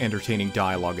to write entertaining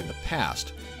dialogue in the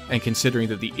past. And considering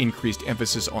that the increased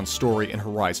emphasis on story in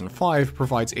Horizon 5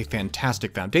 provides a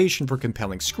fantastic foundation for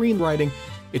compelling screenwriting,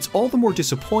 it's all the more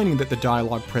disappointing that the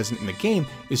dialogue present in the game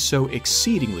is so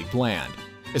exceedingly bland,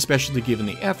 especially given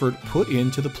the effort put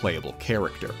into the playable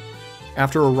character.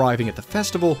 After arriving at the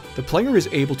festival, the player is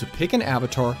able to pick an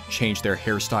avatar, change their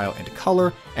hairstyle and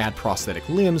color, add prosthetic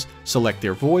limbs, select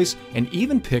their voice, and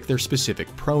even pick their specific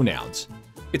pronouns.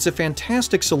 It's a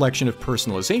fantastic selection of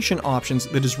personalization options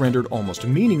that is rendered almost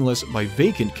meaningless by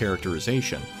vacant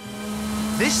characterization.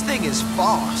 This thing is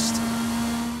fast!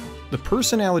 The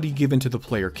personality given to the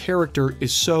player character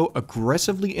is so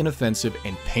aggressively inoffensive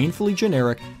and painfully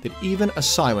generic that even a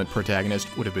silent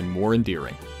protagonist would have been more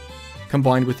endearing.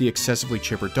 Combined with the excessively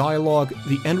chipper dialogue,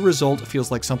 the end result feels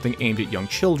like something aimed at young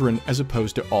children as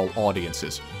opposed to all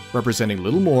audiences, representing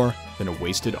little more than a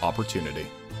wasted opportunity.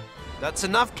 That's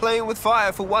enough playing with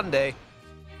fire for one day.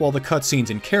 While the cutscenes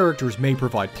and characters may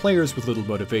provide players with little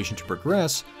motivation to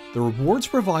progress, the rewards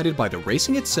provided by the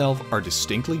racing itself are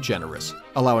distinctly generous,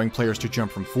 allowing players to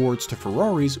jump from Fords to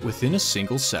Ferraris within a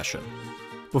single session.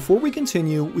 Before we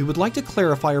continue, we would like to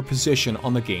clarify our position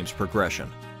on the game's progression.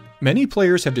 Many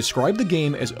players have described the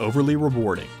game as overly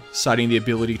rewarding, citing the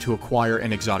ability to acquire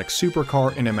an exotic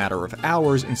supercar in a matter of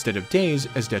hours instead of days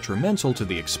as detrimental to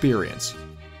the experience.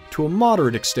 To a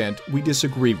moderate extent, we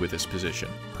disagree with this position,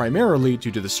 primarily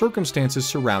due to the circumstances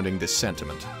surrounding this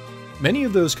sentiment. Many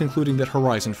of those concluding that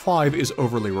Horizon 5 is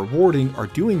overly rewarding are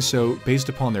doing so based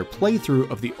upon their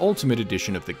playthrough of the Ultimate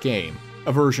Edition of the game,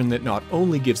 a version that not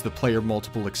only gives the player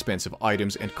multiple expensive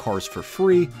items and cars for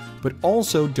free, but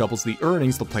also doubles the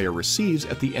earnings the player receives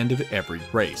at the end of every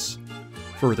race.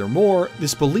 Furthermore,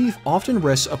 this belief often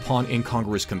rests upon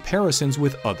incongruous comparisons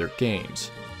with other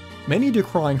games. Many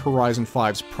decrying Horizon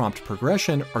 5's prompt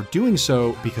progression are doing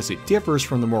so because it differs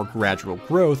from the more gradual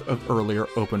growth of earlier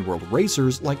open-world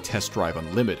racers like Test Drive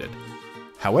Unlimited.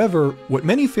 However, what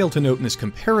many fail to note in this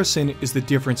comparison is the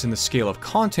difference in the scale of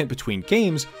content between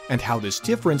games and how this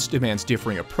difference demands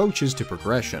differing approaches to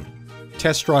progression.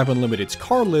 Test Drive Unlimited's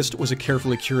car list was a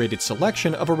carefully curated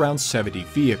selection of around 70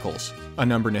 vehicles, a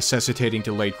number necessitating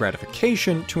delayed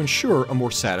gratification to ensure a more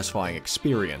satisfying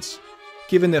experience.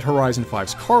 Given that Horizon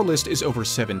 5's car list is over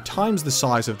 7 times the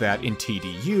size of that in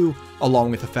TDU, along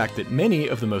with the fact that many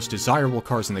of the most desirable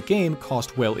cars in the game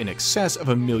cost well in excess of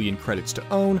 1 million credits to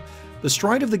own, the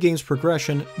stride of the game's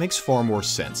progression makes far more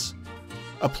sense.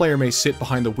 A player may sit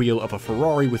behind the wheel of a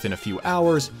Ferrari within a few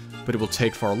hours, but it will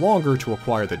take far longer to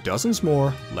acquire the dozens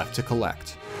more left to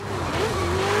collect.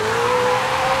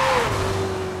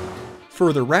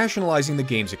 Further rationalizing the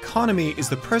game's economy is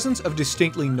the presence of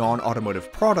distinctly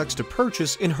non-automotive products to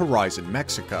purchase in Horizon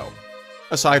Mexico.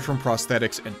 Aside from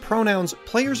prosthetics and pronouns,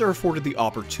 players are afforded the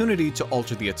opportunity to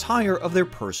alter the attire of their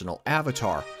personal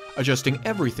avatar, adjusting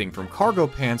everything from cargo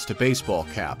pants to baseball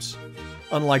caps.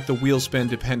 Unlike the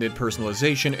wheel-spin-dependent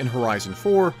personalization in Horizon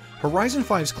 4, Horizon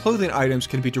 5's clothing items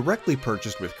can be directly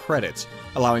purchased with credits,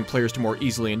 allowing players to more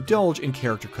easily indulge in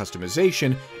character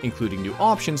customization, including new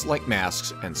options like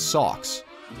masks and socks.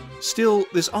 Still,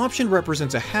 this option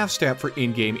represents a half-step for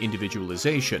in-game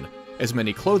individualization, as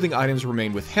many clothing items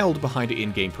remain withheld behind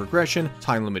in-game progression,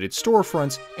 time-limited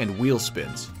storefronts, and wheel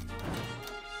spins.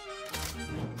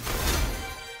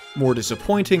 More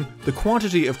disappointing, the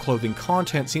quantity of clothing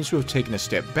content seems to have taken a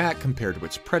step back compared to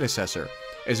its predecessor,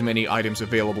 as many items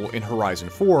available in Horizon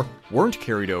 4 weren't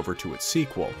carried over to its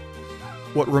sequel.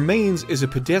 What remains is a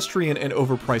pedestrian and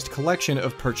overpriced collection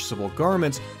of purchasable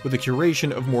garments with a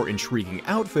curation of more intriguing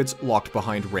outfits locked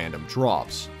behind random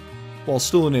drops. While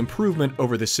still an improvement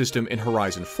over the system in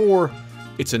Horizon 4,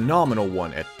 it's a nominal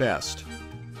one at best.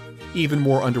 Even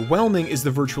more underwhelming is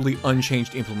the virtually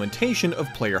unchanged implementation of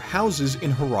player houses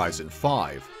in Horizon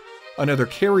 5. Another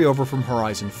carryover from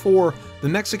Horizon 4, the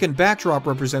Mexican backdrop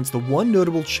represents the one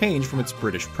notable change from its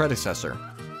British predecessor.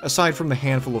 Aside from the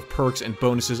handful of perks and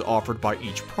bonuses offered by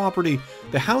each property,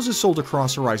 the houses sold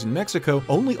across Horizon Mexico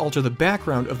only alter the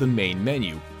background of the main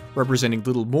menu, representing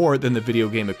little more than the video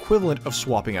game equivalent of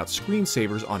swapping out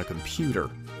screensavers on a computer.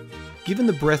 Given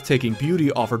the breathtaking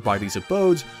beauty offered by these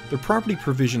abodes, the property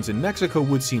provisions in Mexico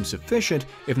would seem sufficient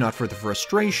if not for the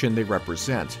frustration they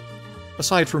represent.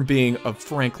 Aside from being a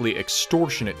frankly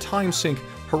extortionate time sink,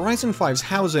 Horizon 5's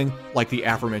housing, like the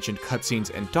aforementioned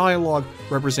cutscenes and dialogue,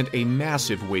 represent a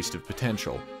massive waste of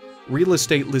potential. Real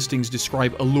estate listings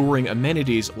describe alluring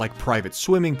amenities like private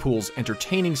swimming pools,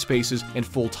 entertaining spaces, and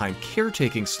full-time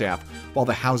caretaking staff, while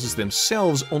the houses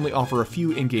themselves only offer a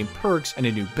few in-game perks and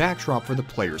a new backdrop for the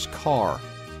player's car.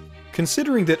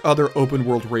 Considering that other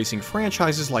open-world racing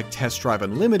franchises like Test Drive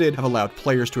Unlimited have allowed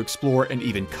players to explore and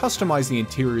even customize the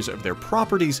interiors of their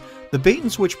properties, the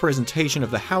bait-and-switch presentation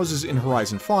of the houses in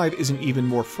Horizon 5 is an even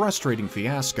more frustrating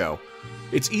fiasco.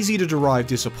 It's easy to derive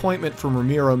disappointment from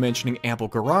Ramiro mentioning ample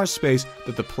garage space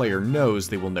that the player knows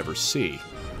they will never see.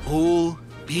 Pool,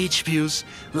 beach views,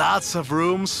 lots of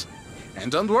rooms.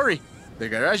 And don't worry, the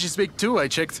garage is big too, I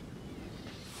checked.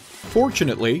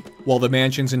 Fortunately, while the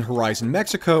mansions in Horizon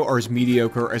Mexico are as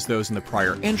mediocre as those in the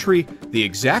prior entry, the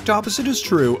exact opposite is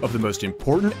true of the most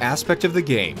important aspect of the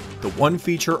game, the one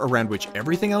feature around which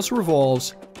everything else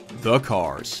revolves: the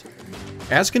cars.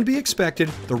 As can be expected,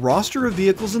 the roster of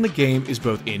vehicles in the game is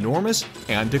both enormous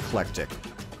and eclectic.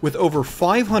 With over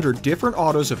 500 different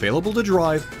autos available to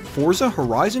drive, Forza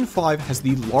Horizon 5 has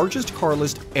the largest car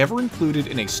list ever included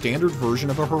in a standard version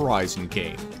of a Horizon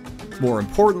game. More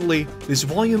importantly, this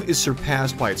volume is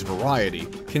surpassed by its variety,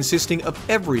 consisting of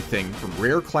everything from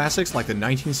rare classics like the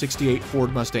 1968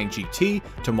 Ford Mustang GT,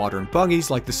 to modern buggies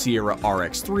like the Sierra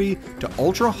RX-3, to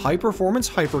ultra-high-performance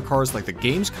hypercars like the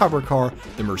game's cover car,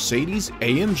 the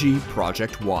Mercedes-AMG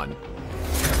Project One.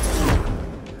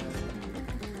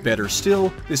 Better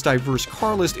still, this diverse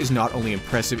car list is not only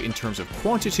impressive in terms of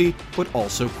quantity, but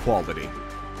also quality.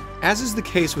 As is the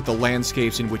case with the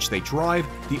landscapes in which they drive,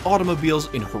 the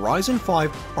automobiles in Horizon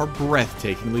 5 are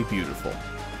breathtakingly beautiful.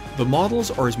 The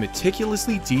models are as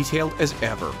meticulously detailed as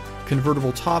ever.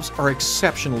 Convertible tops are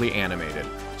exceptionally animated.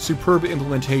 Superb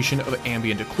implementation of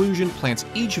ambient occlusion plants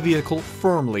each vehicle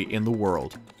firmly in the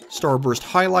world. Starburst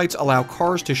highlights allow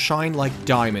cars to shine like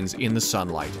diamonds in the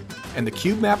sunlight, and the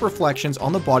cube map reflections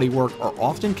on the bodywork are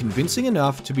often convincing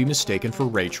enough to be mistaken for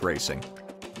ray tracing.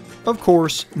 Of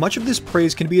course, much of this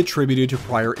praise can be attributed to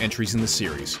prior entries in the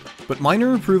series, but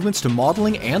minor improvements to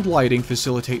modeling and lighting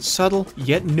facilitate subtle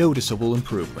yet noticeable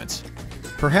improvements.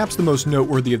 Perhaps the most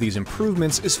noteworthy of these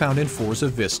improvements is found in Forza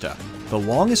Vista, the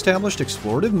long-established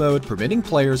explorative mode permitting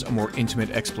players a more intimate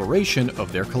exploration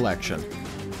of their collection.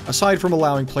 Aside from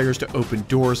allowing players to open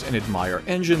doors and admire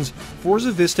engines,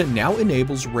 Forza Vista now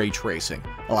enables ray tracing,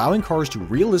 allowing cars to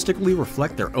realistically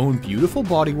reflect their own beautiful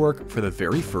bodywork for the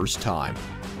very first time.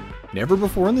 Never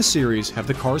before in the series have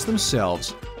the cars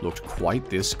themselves looked quite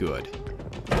this good.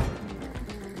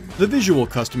 The visual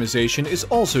customization is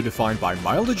also defined by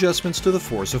mild adjustments to the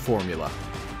Forza formula.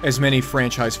 As many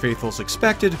franchise faithfuls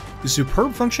expected, the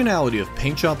superb functionality of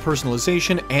paint job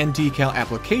personalization and decal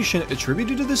application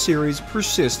attributed to the series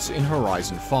persists in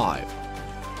Horizon 5.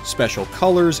 Special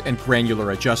colors and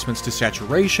granular adjustments to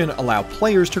saturation allow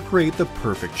players to create the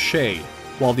perfect shade,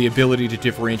 while the ability to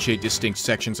differentiate distinct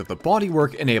sections of the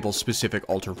bodywork enables specific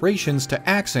alterations to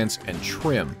accents and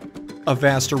trim. A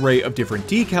vast array of different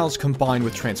decals combine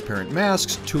with transparent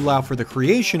masks to allow for the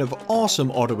creation of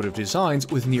awesome automotive designs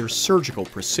with near surgical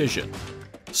precision.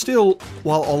 Still,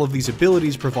 while all of these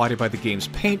abilities provided by the game's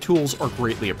paint tools are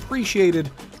greatly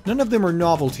appreciated, none of them are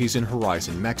novelties in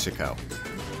Horizon Mexico.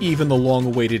 Even the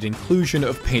long-awaited inclusion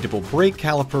of paintable brake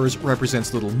calipers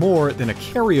represents little more than a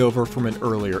carryover from an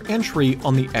earlier entry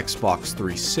on the Xbox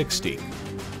 360.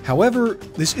 However,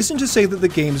 this isn't to say that the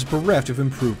game is bereft of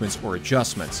improvements or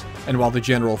adjustments, and while the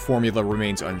general formula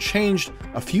remains unchanged,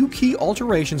 a few key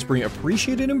alterations bring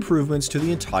appreciated improvements to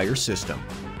the entire system.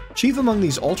 Chief among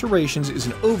these alterations is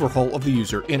an overhaul of the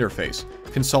user interface,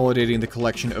 consolidating the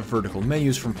collection of vertical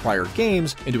menus from prior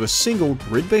games into a single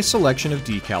grid-based selection of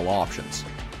decal options.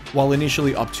 While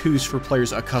initially obtuse for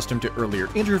players accustomed to earlier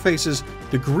interfaces,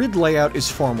 the grid layout is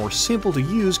far more simple to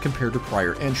use compared to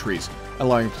prior entries,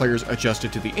 allowing players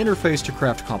adjusted to the interface to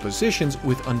craft compositions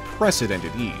with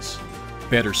unprecedented ease.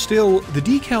 Better still, the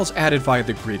decals added via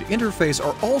the grid interface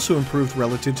are also improved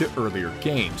relative to earlier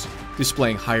games,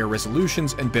 displaying higher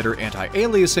resolutions and better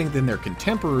anti-aliasing than their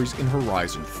contemporaries in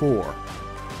Horizon 4.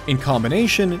 In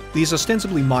combination, these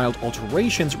ostensibly mild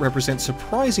alterations represent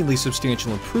surprisingly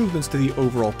substantial improvements to the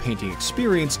overall painting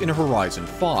experience in Horizon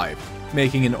 5,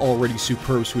 making an already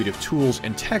superb suite of tools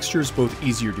and textures both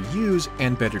easier to use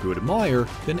and better to admire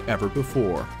than ever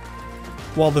before.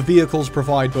 While the vehicles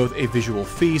provide both a visual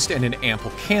feast and an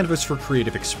ample canvas for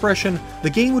creative expression, the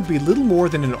game would be little more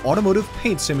than an automotive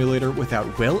paint simulator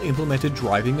without well-implemented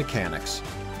driving mechanics.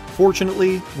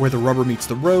 Fortunately, where the rubber meets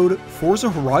the road, Forza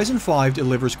Horizon 5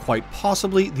 delivers quite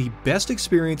possibly the best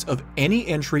experience of any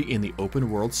entry in the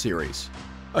open world series.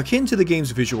 Akin to the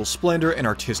game's visual splendor and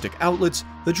artistic outlets,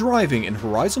 the driving in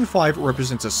Horizon 5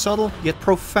 represents a subtle yet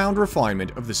profound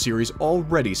refinement of the series'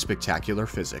 already spectacular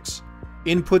physics.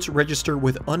 Inputs register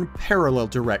with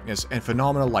unparalleled directness, and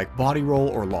phenomena like body roll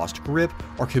or lost grip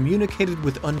are communicated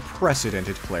with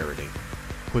unprecedented clarity.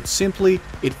 Put simply,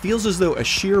 it feels as though a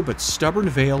sheer but stubborn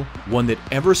veil, one that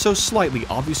ever so slightly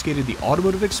obfuscated the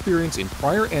automotive experience in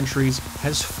prior entries,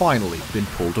 has finally been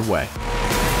pulled away.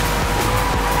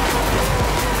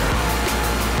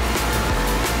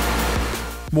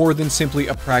 More than simply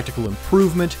a practical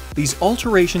improvement, these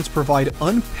alterations provide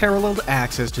unparalleled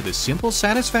access to the simple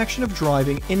satisfaction of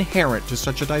driving inherent to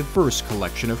such a diverse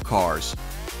collection of cars.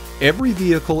 Every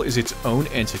vehicle is its own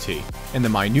entity, and the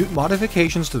minute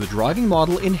modifications to the driving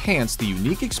model enhance the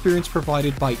unique experience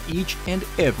provided by each and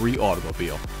every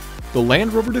automobile. The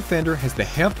Land Rover Defender has the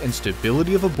heft and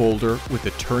stability of a boulder with the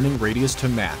turning radius to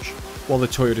match, while the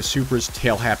Toyota Supra's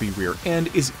tail-happy rear end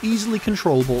is easily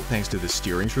controllable thanks to the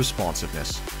steering's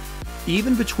responsiveness.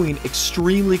 Even between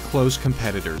extremely close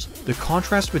competitors, the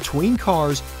contrast between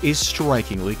cars is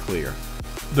strikingly clear.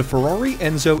 The Ferrari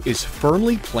Enzo is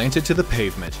firmly planted to the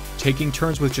pavement, taking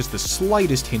turns with just the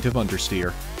slightest hint of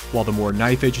understeer, while the more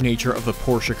knife-edge nature of the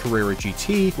Porsche Carrera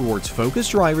GT rewards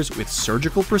focused drivers with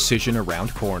surgical precision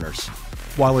around corners.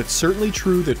 While it's certainly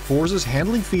true that Forza's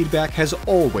handling feedback has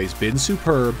always been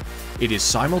superb, it is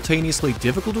simultaneously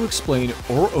difficult to explain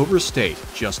or overstate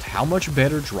just how much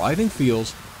better driving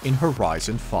feels in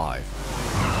Horizon 5.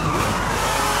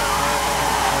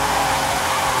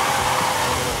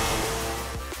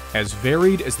 As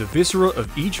varied as the viscera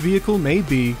of each vehicle may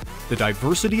be, the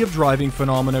diversity of driving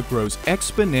phenomena grows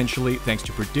exponentially thanks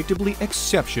to predictably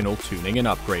exceptional tuning and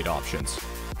upgrade options.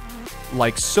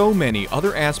 Like so many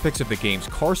other aspects of the game's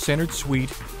car-centered suite,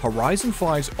 Horizon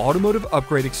 5's automotive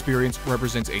upgrade experience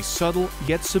represents a subtle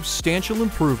yet substantial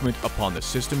improvement upon the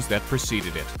systems that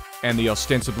preceded it, and the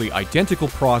ostensibly identical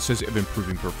process of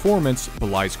improving performance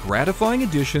belies gratifying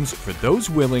additions for those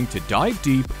willing to dive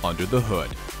deep under the hood.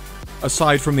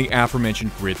 Aside from the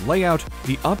aforementioned grid layout,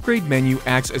 the upgrade menu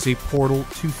acts as a portal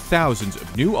to thousands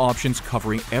of new options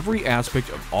covering every aspect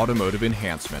of automotive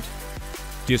enhancement.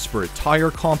 Disparate tire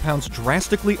compounds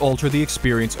drastically alter the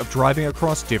experience of driving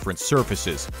across different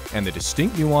surfaces, and the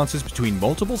distinct nuances between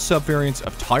multiple subvariants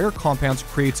of tire compounds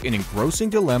creates an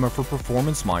engrossing dilemma for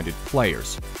performance-minded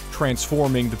players,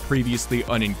 transforming the previously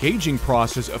unengaging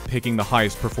process of picking the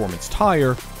highest performance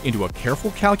tire into a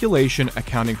careful calculation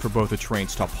accounting for both a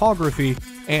terrain's topography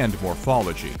and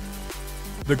morphology.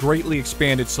 The greatly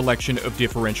expanded selection of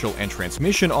differential and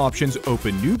transmission options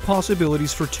open new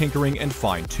possibilities for tinkering and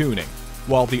fine-tuning,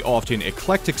 while the often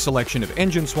eclectic selection of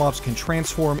engine swaps can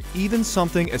transform even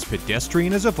something as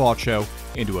pedestrian as a Vacho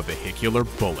into a vehicular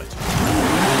bullet.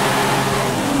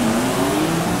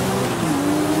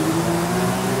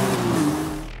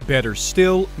 Better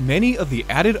still, many of the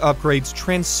added upgrades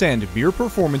transcend mere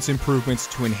performance improvements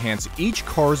to enhance each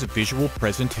car's visual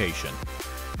presentation.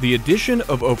 The addition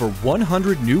of over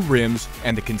 100 new rims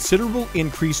and the considerable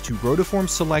increase to rotiform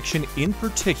selection in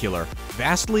particular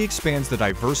vastly expands the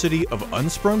diversity of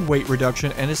unsprung weight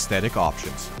reduction and aesthetic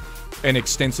options. An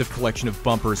extensive collection of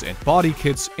bumpers and body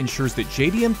kits ensures that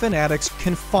JDM fanatics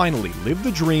can finally live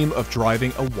the dream of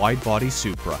driving a wide-body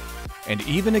Supra, and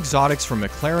even exotics from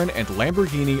McLaren and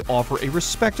Lamborghini offer a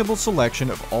respectable selection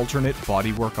of alternate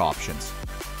bodywork options.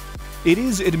 It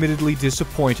is admittedly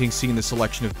disappointing seeing the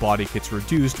selection of body kits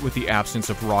reduced with the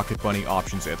absence of Rocket Bunny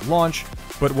options at launch,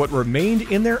 but what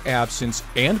remained in their absence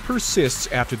and persists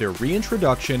after their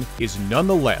reintroduction is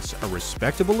nonetheless a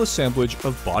respectable assemblage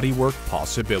of bodywork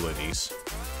possibilities.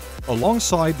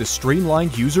 Alongside the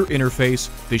streamlined user interface,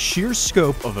 the sheer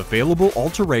scope of available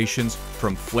alterations,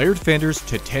 from flared fenders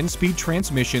to 10-speed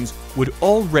transmissions, would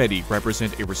already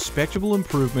represent a respectable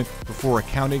improvement before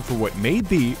accounting for what may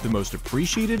be the most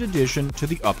appreciated addition to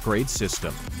the upgrade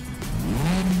system.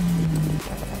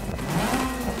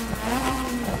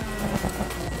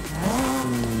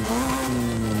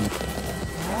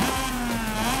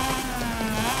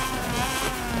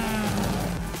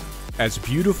 As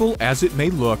beautiful as it may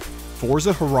look,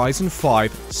 Forza Horizon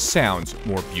 5 sounds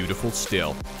more beautiful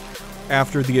still.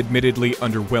 After the admittedly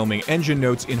underwhelming engine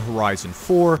notes in Horizon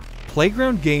 4,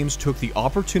 Playground Games took the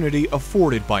opportunity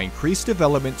afforded by increased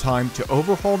development time to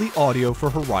overhaul the audio for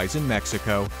Horizon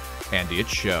Mexico, and it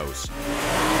shows.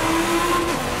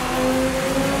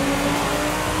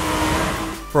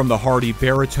 From the hearty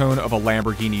baritone of a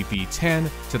Lamborghini V10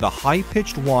 to the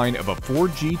high-pitched whine of a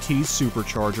Ford GT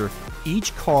supercharger,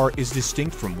 each car is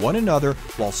distinct from one another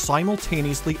while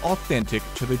simultaneously authentic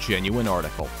to the genuine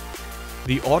article.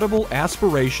 The audible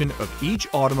aspiration of each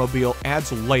automobile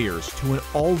adds layers to an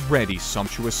already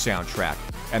sumptuous soundtrack,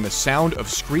 and the sound of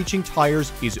screeching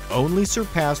tires is only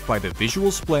surpassed by the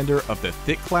visual splendor of the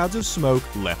thick clouds of smoke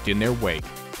left in their wake.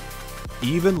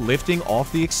 Even lifting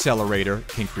off the accelerator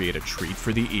can create a treat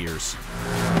for the ears.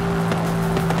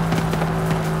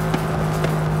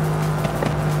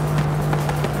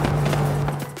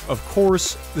 Of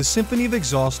course, the symphony of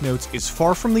exhaust notes is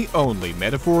far from the only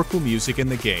metaphorical music in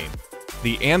the game.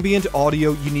 The ambient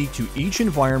audio unique to each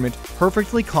environment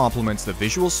perfectly complements the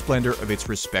visual splendor of its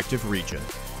respective region,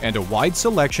 and a wide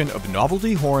selection of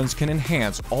novelty horns can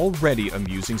enhance already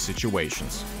amusing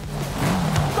situations.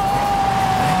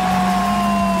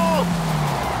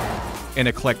 An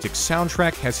eclectic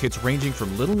soundtrack has hits ranging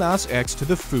from Lil Nas X to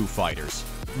the Foo Fighters,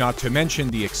 not to mention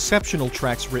the exceptional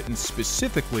tracks written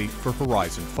specifically for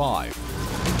Horizon 5.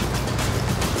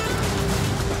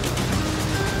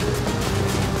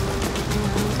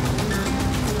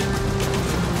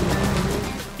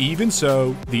 Even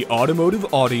so, the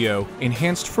automotive audio,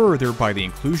 enhanced further by the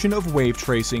inclusion of wave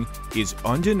tracing, is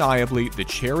undeniably the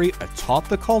cherry atop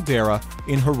the caldera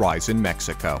in Horizon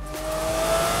Mexico.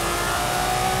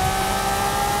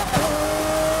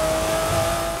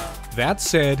 That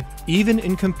said, even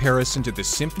in comparison to the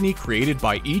symphony created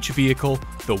by each vehicle,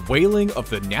 the wailing of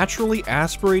the naturally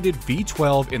aspirated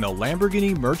V12 in the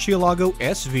Lamborghini Murcielago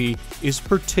SV is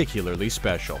particularly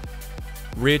special.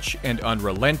 Rich and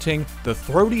unrelenting, the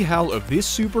throaty howl of this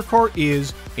supercar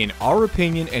is, in our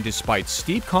opinion and despite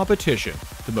steep competition,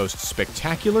 the most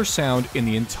spectacular sound in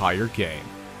the entire game,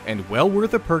 and well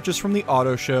worth a purchase from the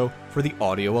auto show for the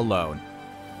audio alone.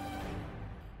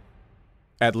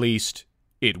 At least,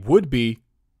 it would be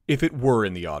if it were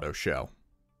in the auto show.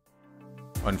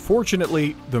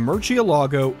 Unfortunately, the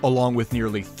Murcielago, along with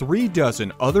nearly 3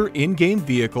 dozen other in-game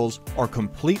vehicles, are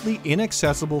completely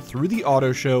inaccessible through the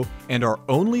auto show and are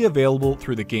only available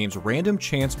through the game's random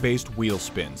chance-based wheel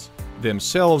spins,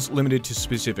 themselves limited to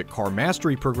specific car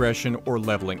mastery progression or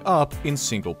leveling up in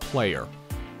single player.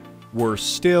 Worse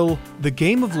still, the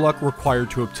game of luck required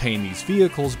to obtain these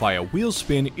vehicles via wheel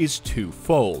spin is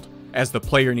twofold, as the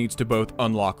player needs to both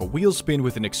unlock a wheel spin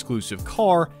with an exclusive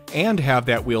car and have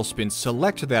that wheel spin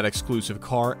select that exclusive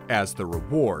car as the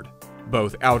reward,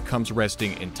 both outcomes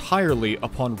resting entirely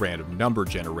upon random number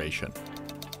generation.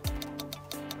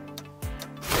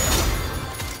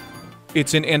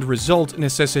 It's an end result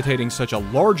necessitating such a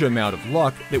large amount of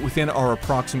luck that within our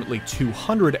approximately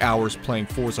 200 hours playing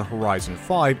Forza Horizon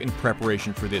 5 in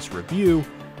preparation for this review,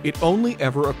 it only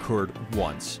ever occurred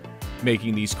once,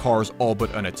 making these cars all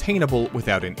but unattainable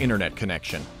without an internet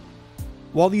connection.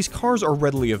 While these cars are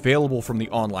readily available from the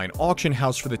online auction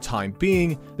house for the time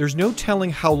being, there's no telling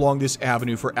how long this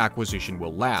avenue for acquisition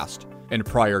will last, and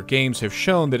prior games have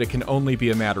shown that it can only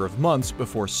be a matter of months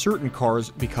before certain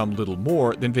cars become little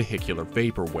more than vehicular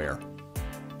vaporware.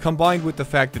 Combined with the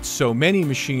fact that so many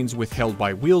machines withheld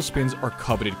by wheel spins are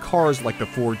coveted cars like the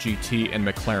Ford GT and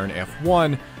McLaren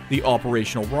F1, the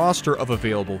operational roster of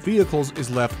available vehicles is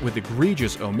left with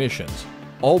egregious omissions,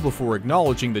 all before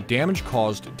acknowledging the damage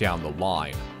caused down the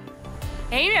line.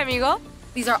 Hey, mi amigo.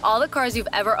 These are all the cars you've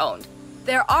ever owned.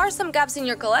 There are some gaps in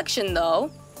your collection,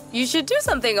 though. You should do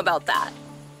something about that.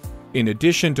 In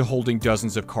addition to holding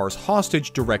dozens of cars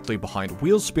hostage directly behind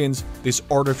wheel spins, this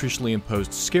artificially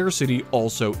imposed scarcity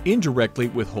also indirectly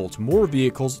withholds more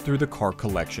vehicles through the car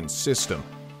collection system.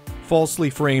 Falsely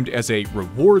framed as a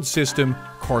reward system,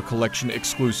 car collection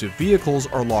exclusive vehicles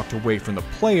are locked away from the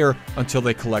player until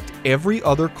they collect every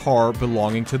other car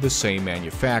belonging to the same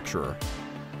manufacturer.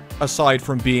 Aside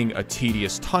from being a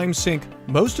tedious time sink,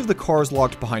 most of the cars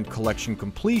locked behind collection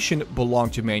completion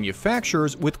belong to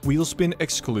manufacturers with wheelspin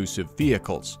exclusive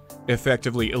vehicles,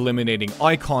 effectively eliminating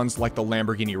icons like the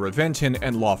Lamborghini Reventon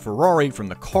and LaFerrari from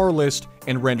the car list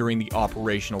and rendering the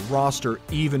operational roster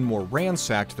even more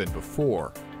ransacked than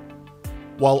before.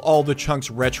 While all the chunks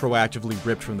retroactively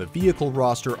ripped from the vehicle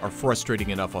roster are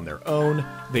frustrating enough on their own,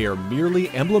 they are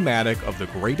merely emblematic of the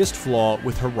greatest flaw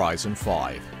with Horizon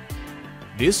 5.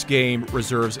 This game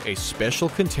reserves a special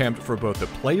contempt for both the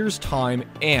player's time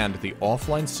and the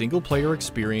offline single-player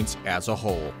experience as a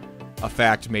whole, a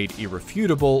fact made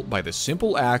irrefutable by the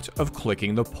simple act of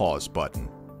clicking the pause button.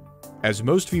 As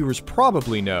most viewers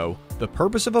probably know, the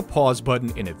purpose of a pause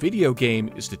button in a video game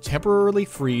is to temporarily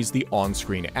freeze the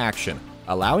on-screen action,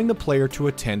 allowing the player to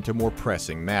attend to more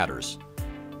pressing matters.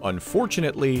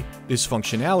 Unfortunately, this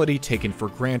functionality taken for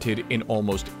granted in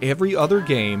almost every other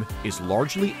game is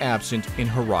largely absent in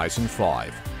Horizon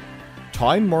 5.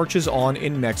 Time marches on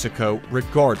in Mexico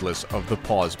regardless of the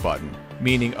pause button,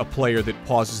 meaning a player that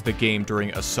pauses the game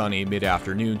during a sunny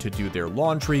mid-afternoon to do their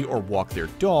laundry or walk their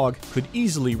dog could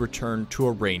easily return to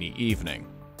a rainy evening.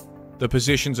 The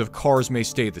positions of cars may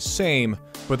stay the same,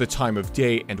 but the time of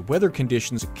day and weather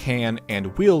conditions can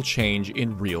and will change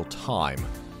in real time.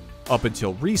 Up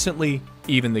until recently,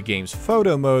 even the game's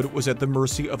photo mode was at the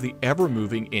mercy of the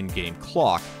ever-moving in-game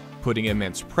clock, putting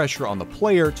immense pressure on the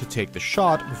player to take the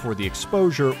shot before the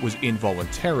exposure was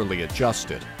involuntarily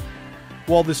adjusted.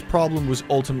 While this problem was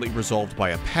ultimately resolved by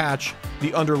a patch,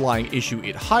 the underlying issue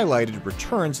it highlighted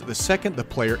returns the second the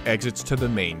player exits to the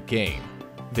main game.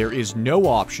 There is no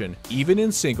option, even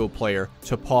in single player,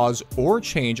 to pause or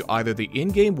change either the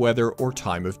in-game weather or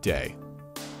time of day.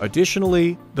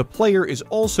 Additionally, the player is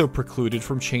also precluded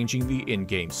from changing the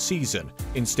in-game season,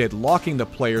 instead locking the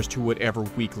players to whatever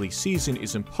weekly season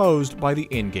is imposed by the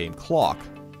in-game clock.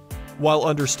 While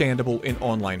understandable in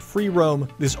online free roam,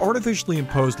 this artificially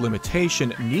imposed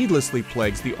limitation needlessly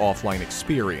plagues the offline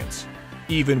experience.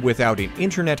 Even without an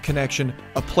internet connection,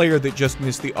 a player that just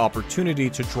missed the opportunity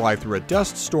to drive through a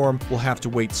dust storm will have to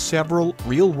wait several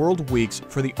real-world weeks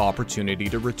for the opportunity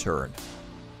to return.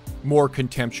 More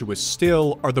contemptuous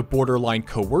still are the borderline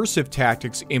coercive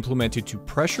tactics implemented to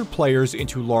pressure players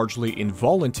into largely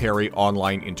involuntary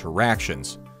online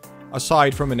interactions.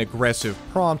 Aside from an aggressive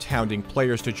prompt hounding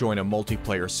players to join a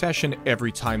multiplayer session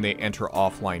every time they enter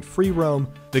offline free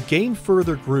roam, the game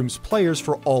further grooms players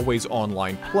for always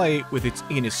online play with its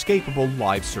inescapable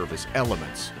live service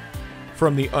elements.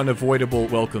 From the unavoidable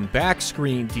welcome back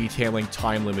screen detailing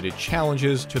time-limited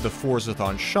challenges, to the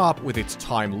Forzathon shop with its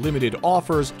time-limited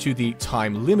offers, to the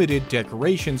time-limited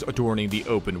decorations adorning the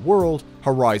open world,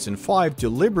 Horizon 5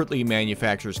 deliberately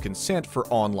manufactures consent for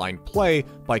online play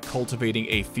by cultivating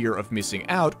a fear of missing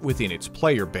out within its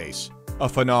player base. A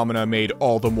phenomena made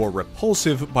all the more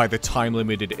repulsive by the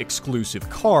time-limited exclusive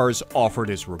cars offered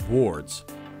as rewards.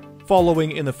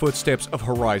 Following in the footsteps of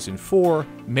Horizon 4,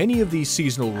 many of these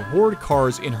seasonal reward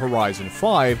cars in Horizon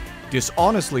 5,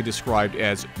 dishonestly described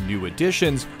as new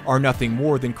additions, are nothing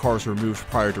more than cars removed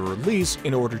prior to release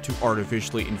in order to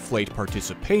artificially inflate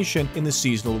participation in the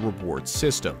seasonal reward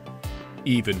system.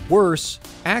 Even worse,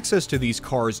 access to these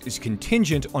cars is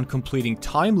contingent on completing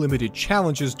time-limited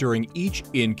challenges during each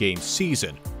in-game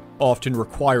season, often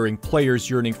requiring players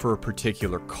yearning for a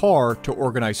particular car to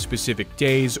organize specific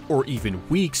days or even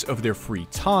weeks of their free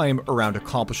time around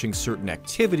accomplishing certain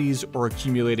activities or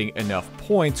accumulating enough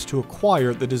points to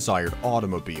acquire the desired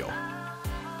automobile.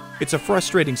 It's a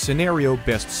frustrating scenario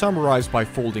best summarized by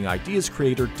Folding Ideas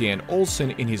creator Dan Olsen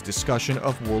in his discussion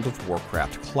of World of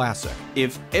Warcraft Classic.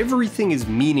 If everything is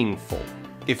meaningful,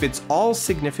 if it's all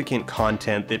significant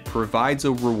content that provides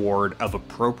a reward of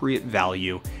appropriate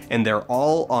value, and they're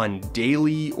all on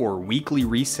daily or weekly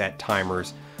reset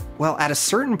timers, well, at a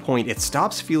certain point it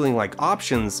stops feeling like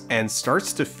options and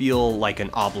starts to feel like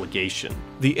an obligation.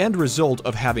 The end result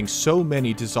of having so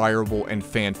many desirable and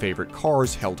fan-favorite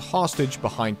cars held hostage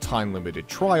behind time-limited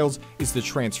trials is the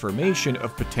transformation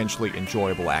of potentially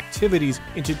enjoyable activities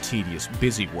into tedious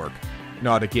busy work.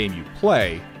 Not a game you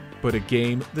play, but a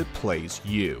game that plays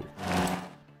you.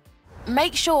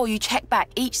 Make sure you check back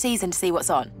each season to see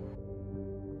what's on.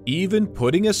 Even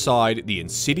putting aside the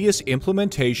insidious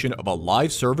implementation of a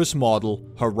live service model,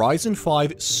 Horizon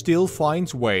 5 still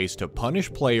finds ways to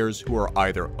punish players who are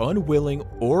either unwilling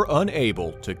or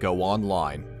unable to go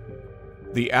online.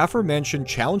 The aforementioned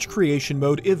Challenge Creation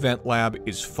Mode Event Lab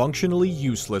is functionally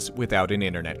useless without an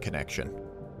internet connection.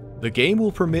 The game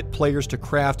will permit players to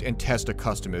craft and test a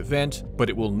custom event,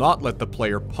 but it will not let the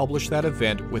player publish that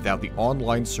event without the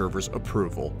online server's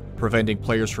approval, preventing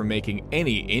players from making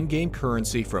any in-game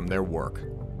currency from their work.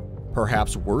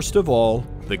 Perhaps worst of all,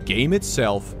 the game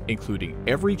itself, including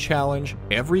every challenge,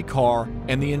 every car,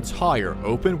 and the entire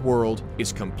open world,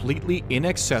 is completely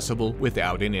inaccessible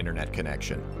without an internet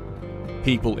connection.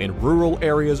 People in rural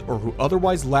areas or who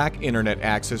otherwise lack internet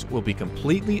access will be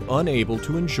completely unable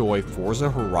to enjoy Forza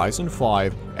Horizon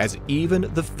 5, as even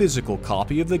the physical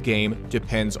copy of the game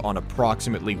depends on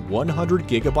approximately 100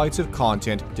 gigabytes of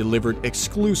content delivered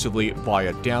exclusively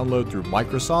via download through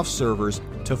Microsoft servers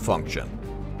to function.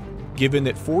 Given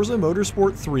that Forza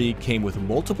Motorsport 3 came with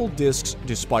multiple discs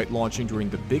despite launching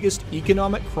during the biggest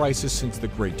economic crisis since the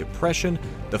Great Depression,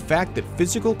 the fact that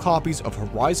physical copies of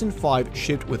Horizon 5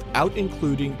 shipped without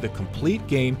including the complete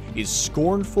game is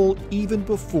scornful even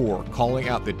before calling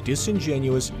out the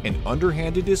disingenuous and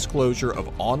underhanded disclosure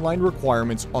of online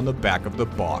requirements on the back of the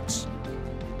box.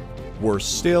 Worse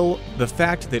still, the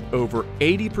fact that over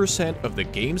 80% of the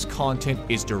game's content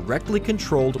is directly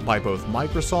controlled by both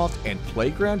Microsoft and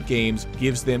Playground Games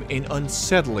gives them an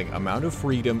unsettling amount of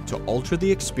freedom to alter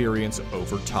the experience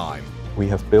over time. We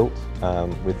have built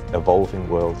with evolving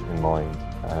worlds in mind,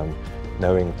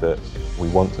 knowing that we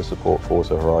want to support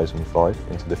Forza Horizon 5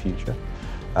 into the future.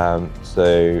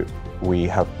 So we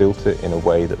have built it in a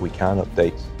way that we can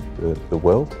update the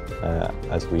world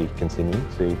as we continue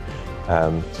to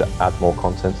add more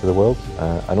content to the world,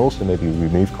 and also maybe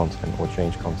remove content or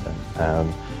change content.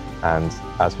 And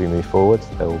as we move forward,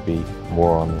 there will be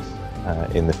more on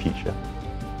this in the future.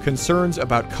 Concerns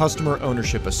about customer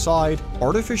ownership aside,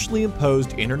 artificially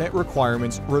imposed internet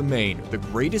requirements remain the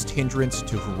greatest hindrance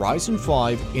to Horizon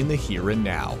 5 in the here and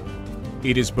now.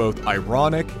 It is both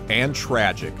ironic and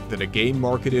tragic that a game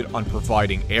marketed on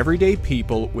providing everyday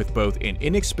people with both an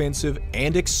inexpensive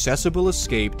and accessible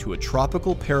escape to a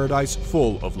tropical paradise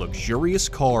full of luxurious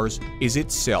cars is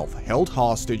itself held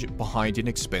hostage behind an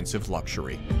expensive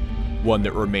luxury, one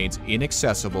that remains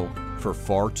inaccessible for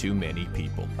far too many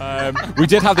people. We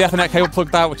did have the Ethernet cable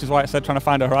plugged out, which is why it said trying to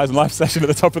find a Horizon Live session at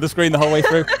the top of the screen the whole way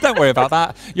through. Don't worry about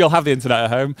that. You'll have the internet at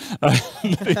home.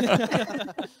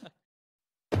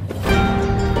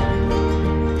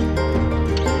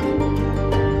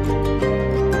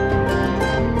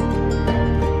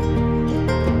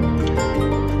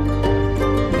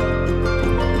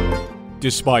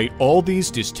 Despite all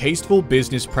these distasteful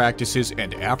business practices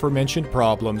and aforementioned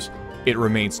problems, it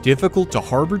remains difficult to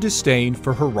harbor disdain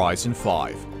for Horizon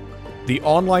 5. The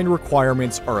online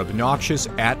requirements are obnoxious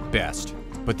at best,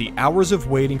 but the hours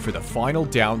of waiting for the final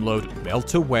download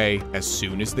melt away as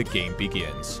soon as the game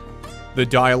begins. The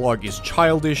dialogue is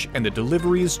childish and the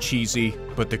delivery is cheesy,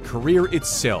 but the career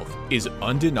itself is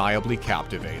undeniably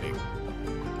captivating.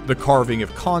 The carving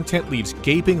of content leaves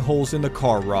gaping holes in the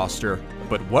car roster,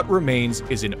 but what remains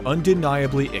is an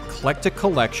undeniably eclectic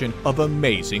collection of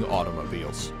amazing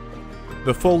automobiles.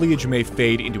 The foliage may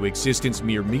fade into existence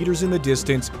mere meters in the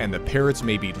distance, and the parrots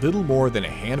may be little more than a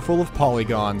handful of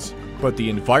polygons, but the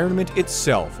environment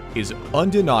itself is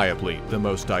undeniably the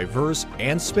most diverse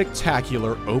and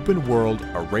spectacular open world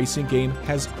a racing game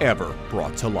has ever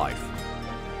brought to life.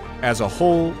 As a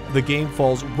whole, the game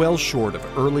falls well short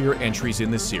of earlier entries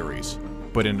in the series,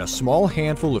 but in a small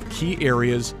handful of key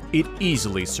areas, it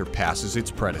easily surpasses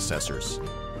its predecessors.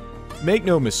 Make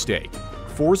no mistake,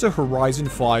 Forza Horizon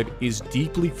 5 is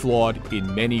deeply flawed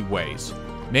in many ways,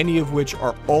 many of which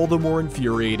are all the more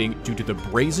infuriating due to the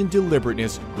brazen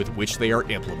deliberateness with which they are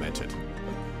implemented.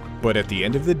 But at the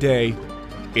end of the day,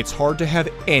 it's hard to have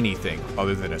anything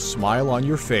other than a smile on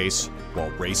your face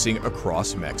while racing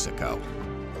across Mexico.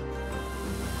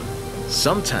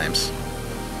 Sometimes,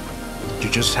 you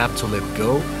just have to let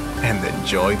go and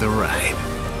enjoy the ride.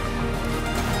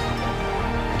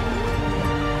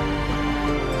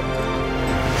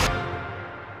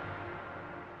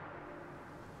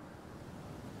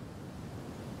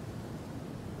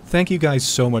 Thank you guys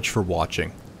so much for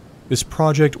watching. This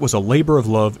project was a labor of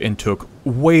love and took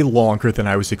way longer than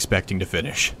I was expecting to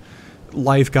finish.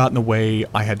 Life got in the way,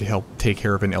 I had to help take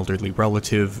care of an elderly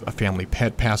relative, a family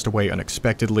pet passed away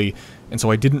unexpectedly, and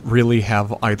so I didn't really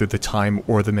have either the time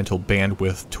or the mental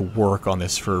bandwidth to work on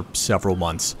this for several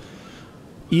months.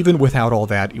 Even without all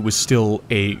that, it was still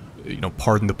a,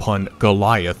 pardon the pun,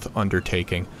 Goliath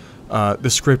undertaking. The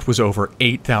script was over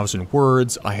 8,000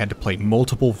 words, I had to play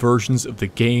multiple versions of the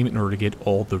game in order to get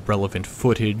all the relevant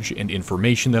footage and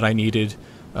information that I needed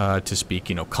to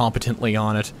speak, competently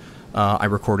on it. I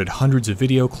recorded hundreds of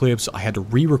video clips, I had to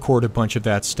re-record a bunch of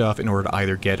that stuff in order to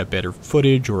either get a better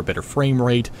footage or a better frame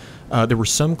rate. There were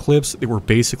some clips that were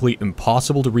basically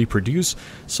impossible to reproduce,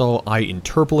 so I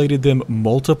interpolated them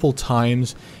multiple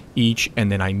times each, and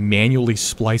then I manually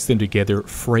spliced them together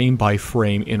frame by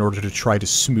frame in order to try to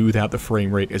smooth out the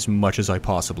frame rate as much as I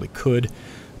possibly could.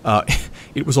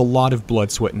 It was a lot of blood,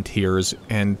 sweat, and tears,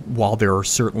 and while there are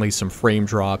certainly some frame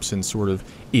drops and sort of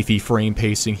iffy frame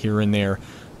pacing here and there,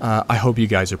 I hope you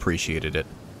guys appreciated it.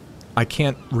 I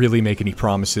can't really make any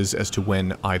promises as to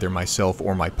when either myself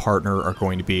or my partner are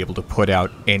going to be able to put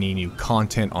out any new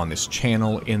content on this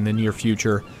channel in the near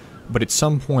future, but at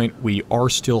some point we are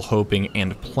still hoping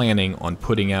and planning on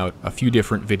putting out a few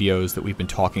different videos that we've been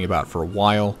talking about for a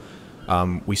while.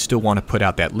 We still want to put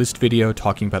out that list video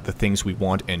talking about the things we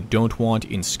want and don't want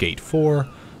in Skate 4.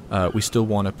 We still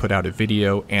want to put out a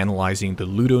video analyzing the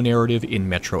Ludo narrative in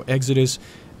Metro Exodus,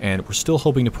 and we're still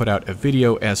hoping to put out a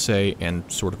video essay and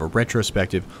sort of a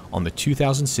retrospective on the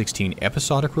 2016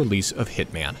 episodic release of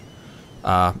Hitman.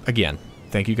 Again,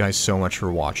 thank you guys so much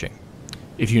for watching.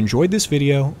 If you enjoyed this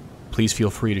video, please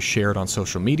feel free to share it on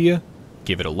social media,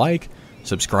 give it a like,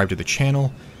 subscribe to the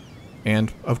channel,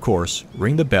 and, of course,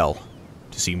 ring the bell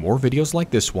to see more videos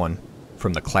like this one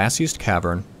from the classiest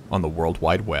cavern on the World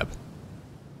Wide Web.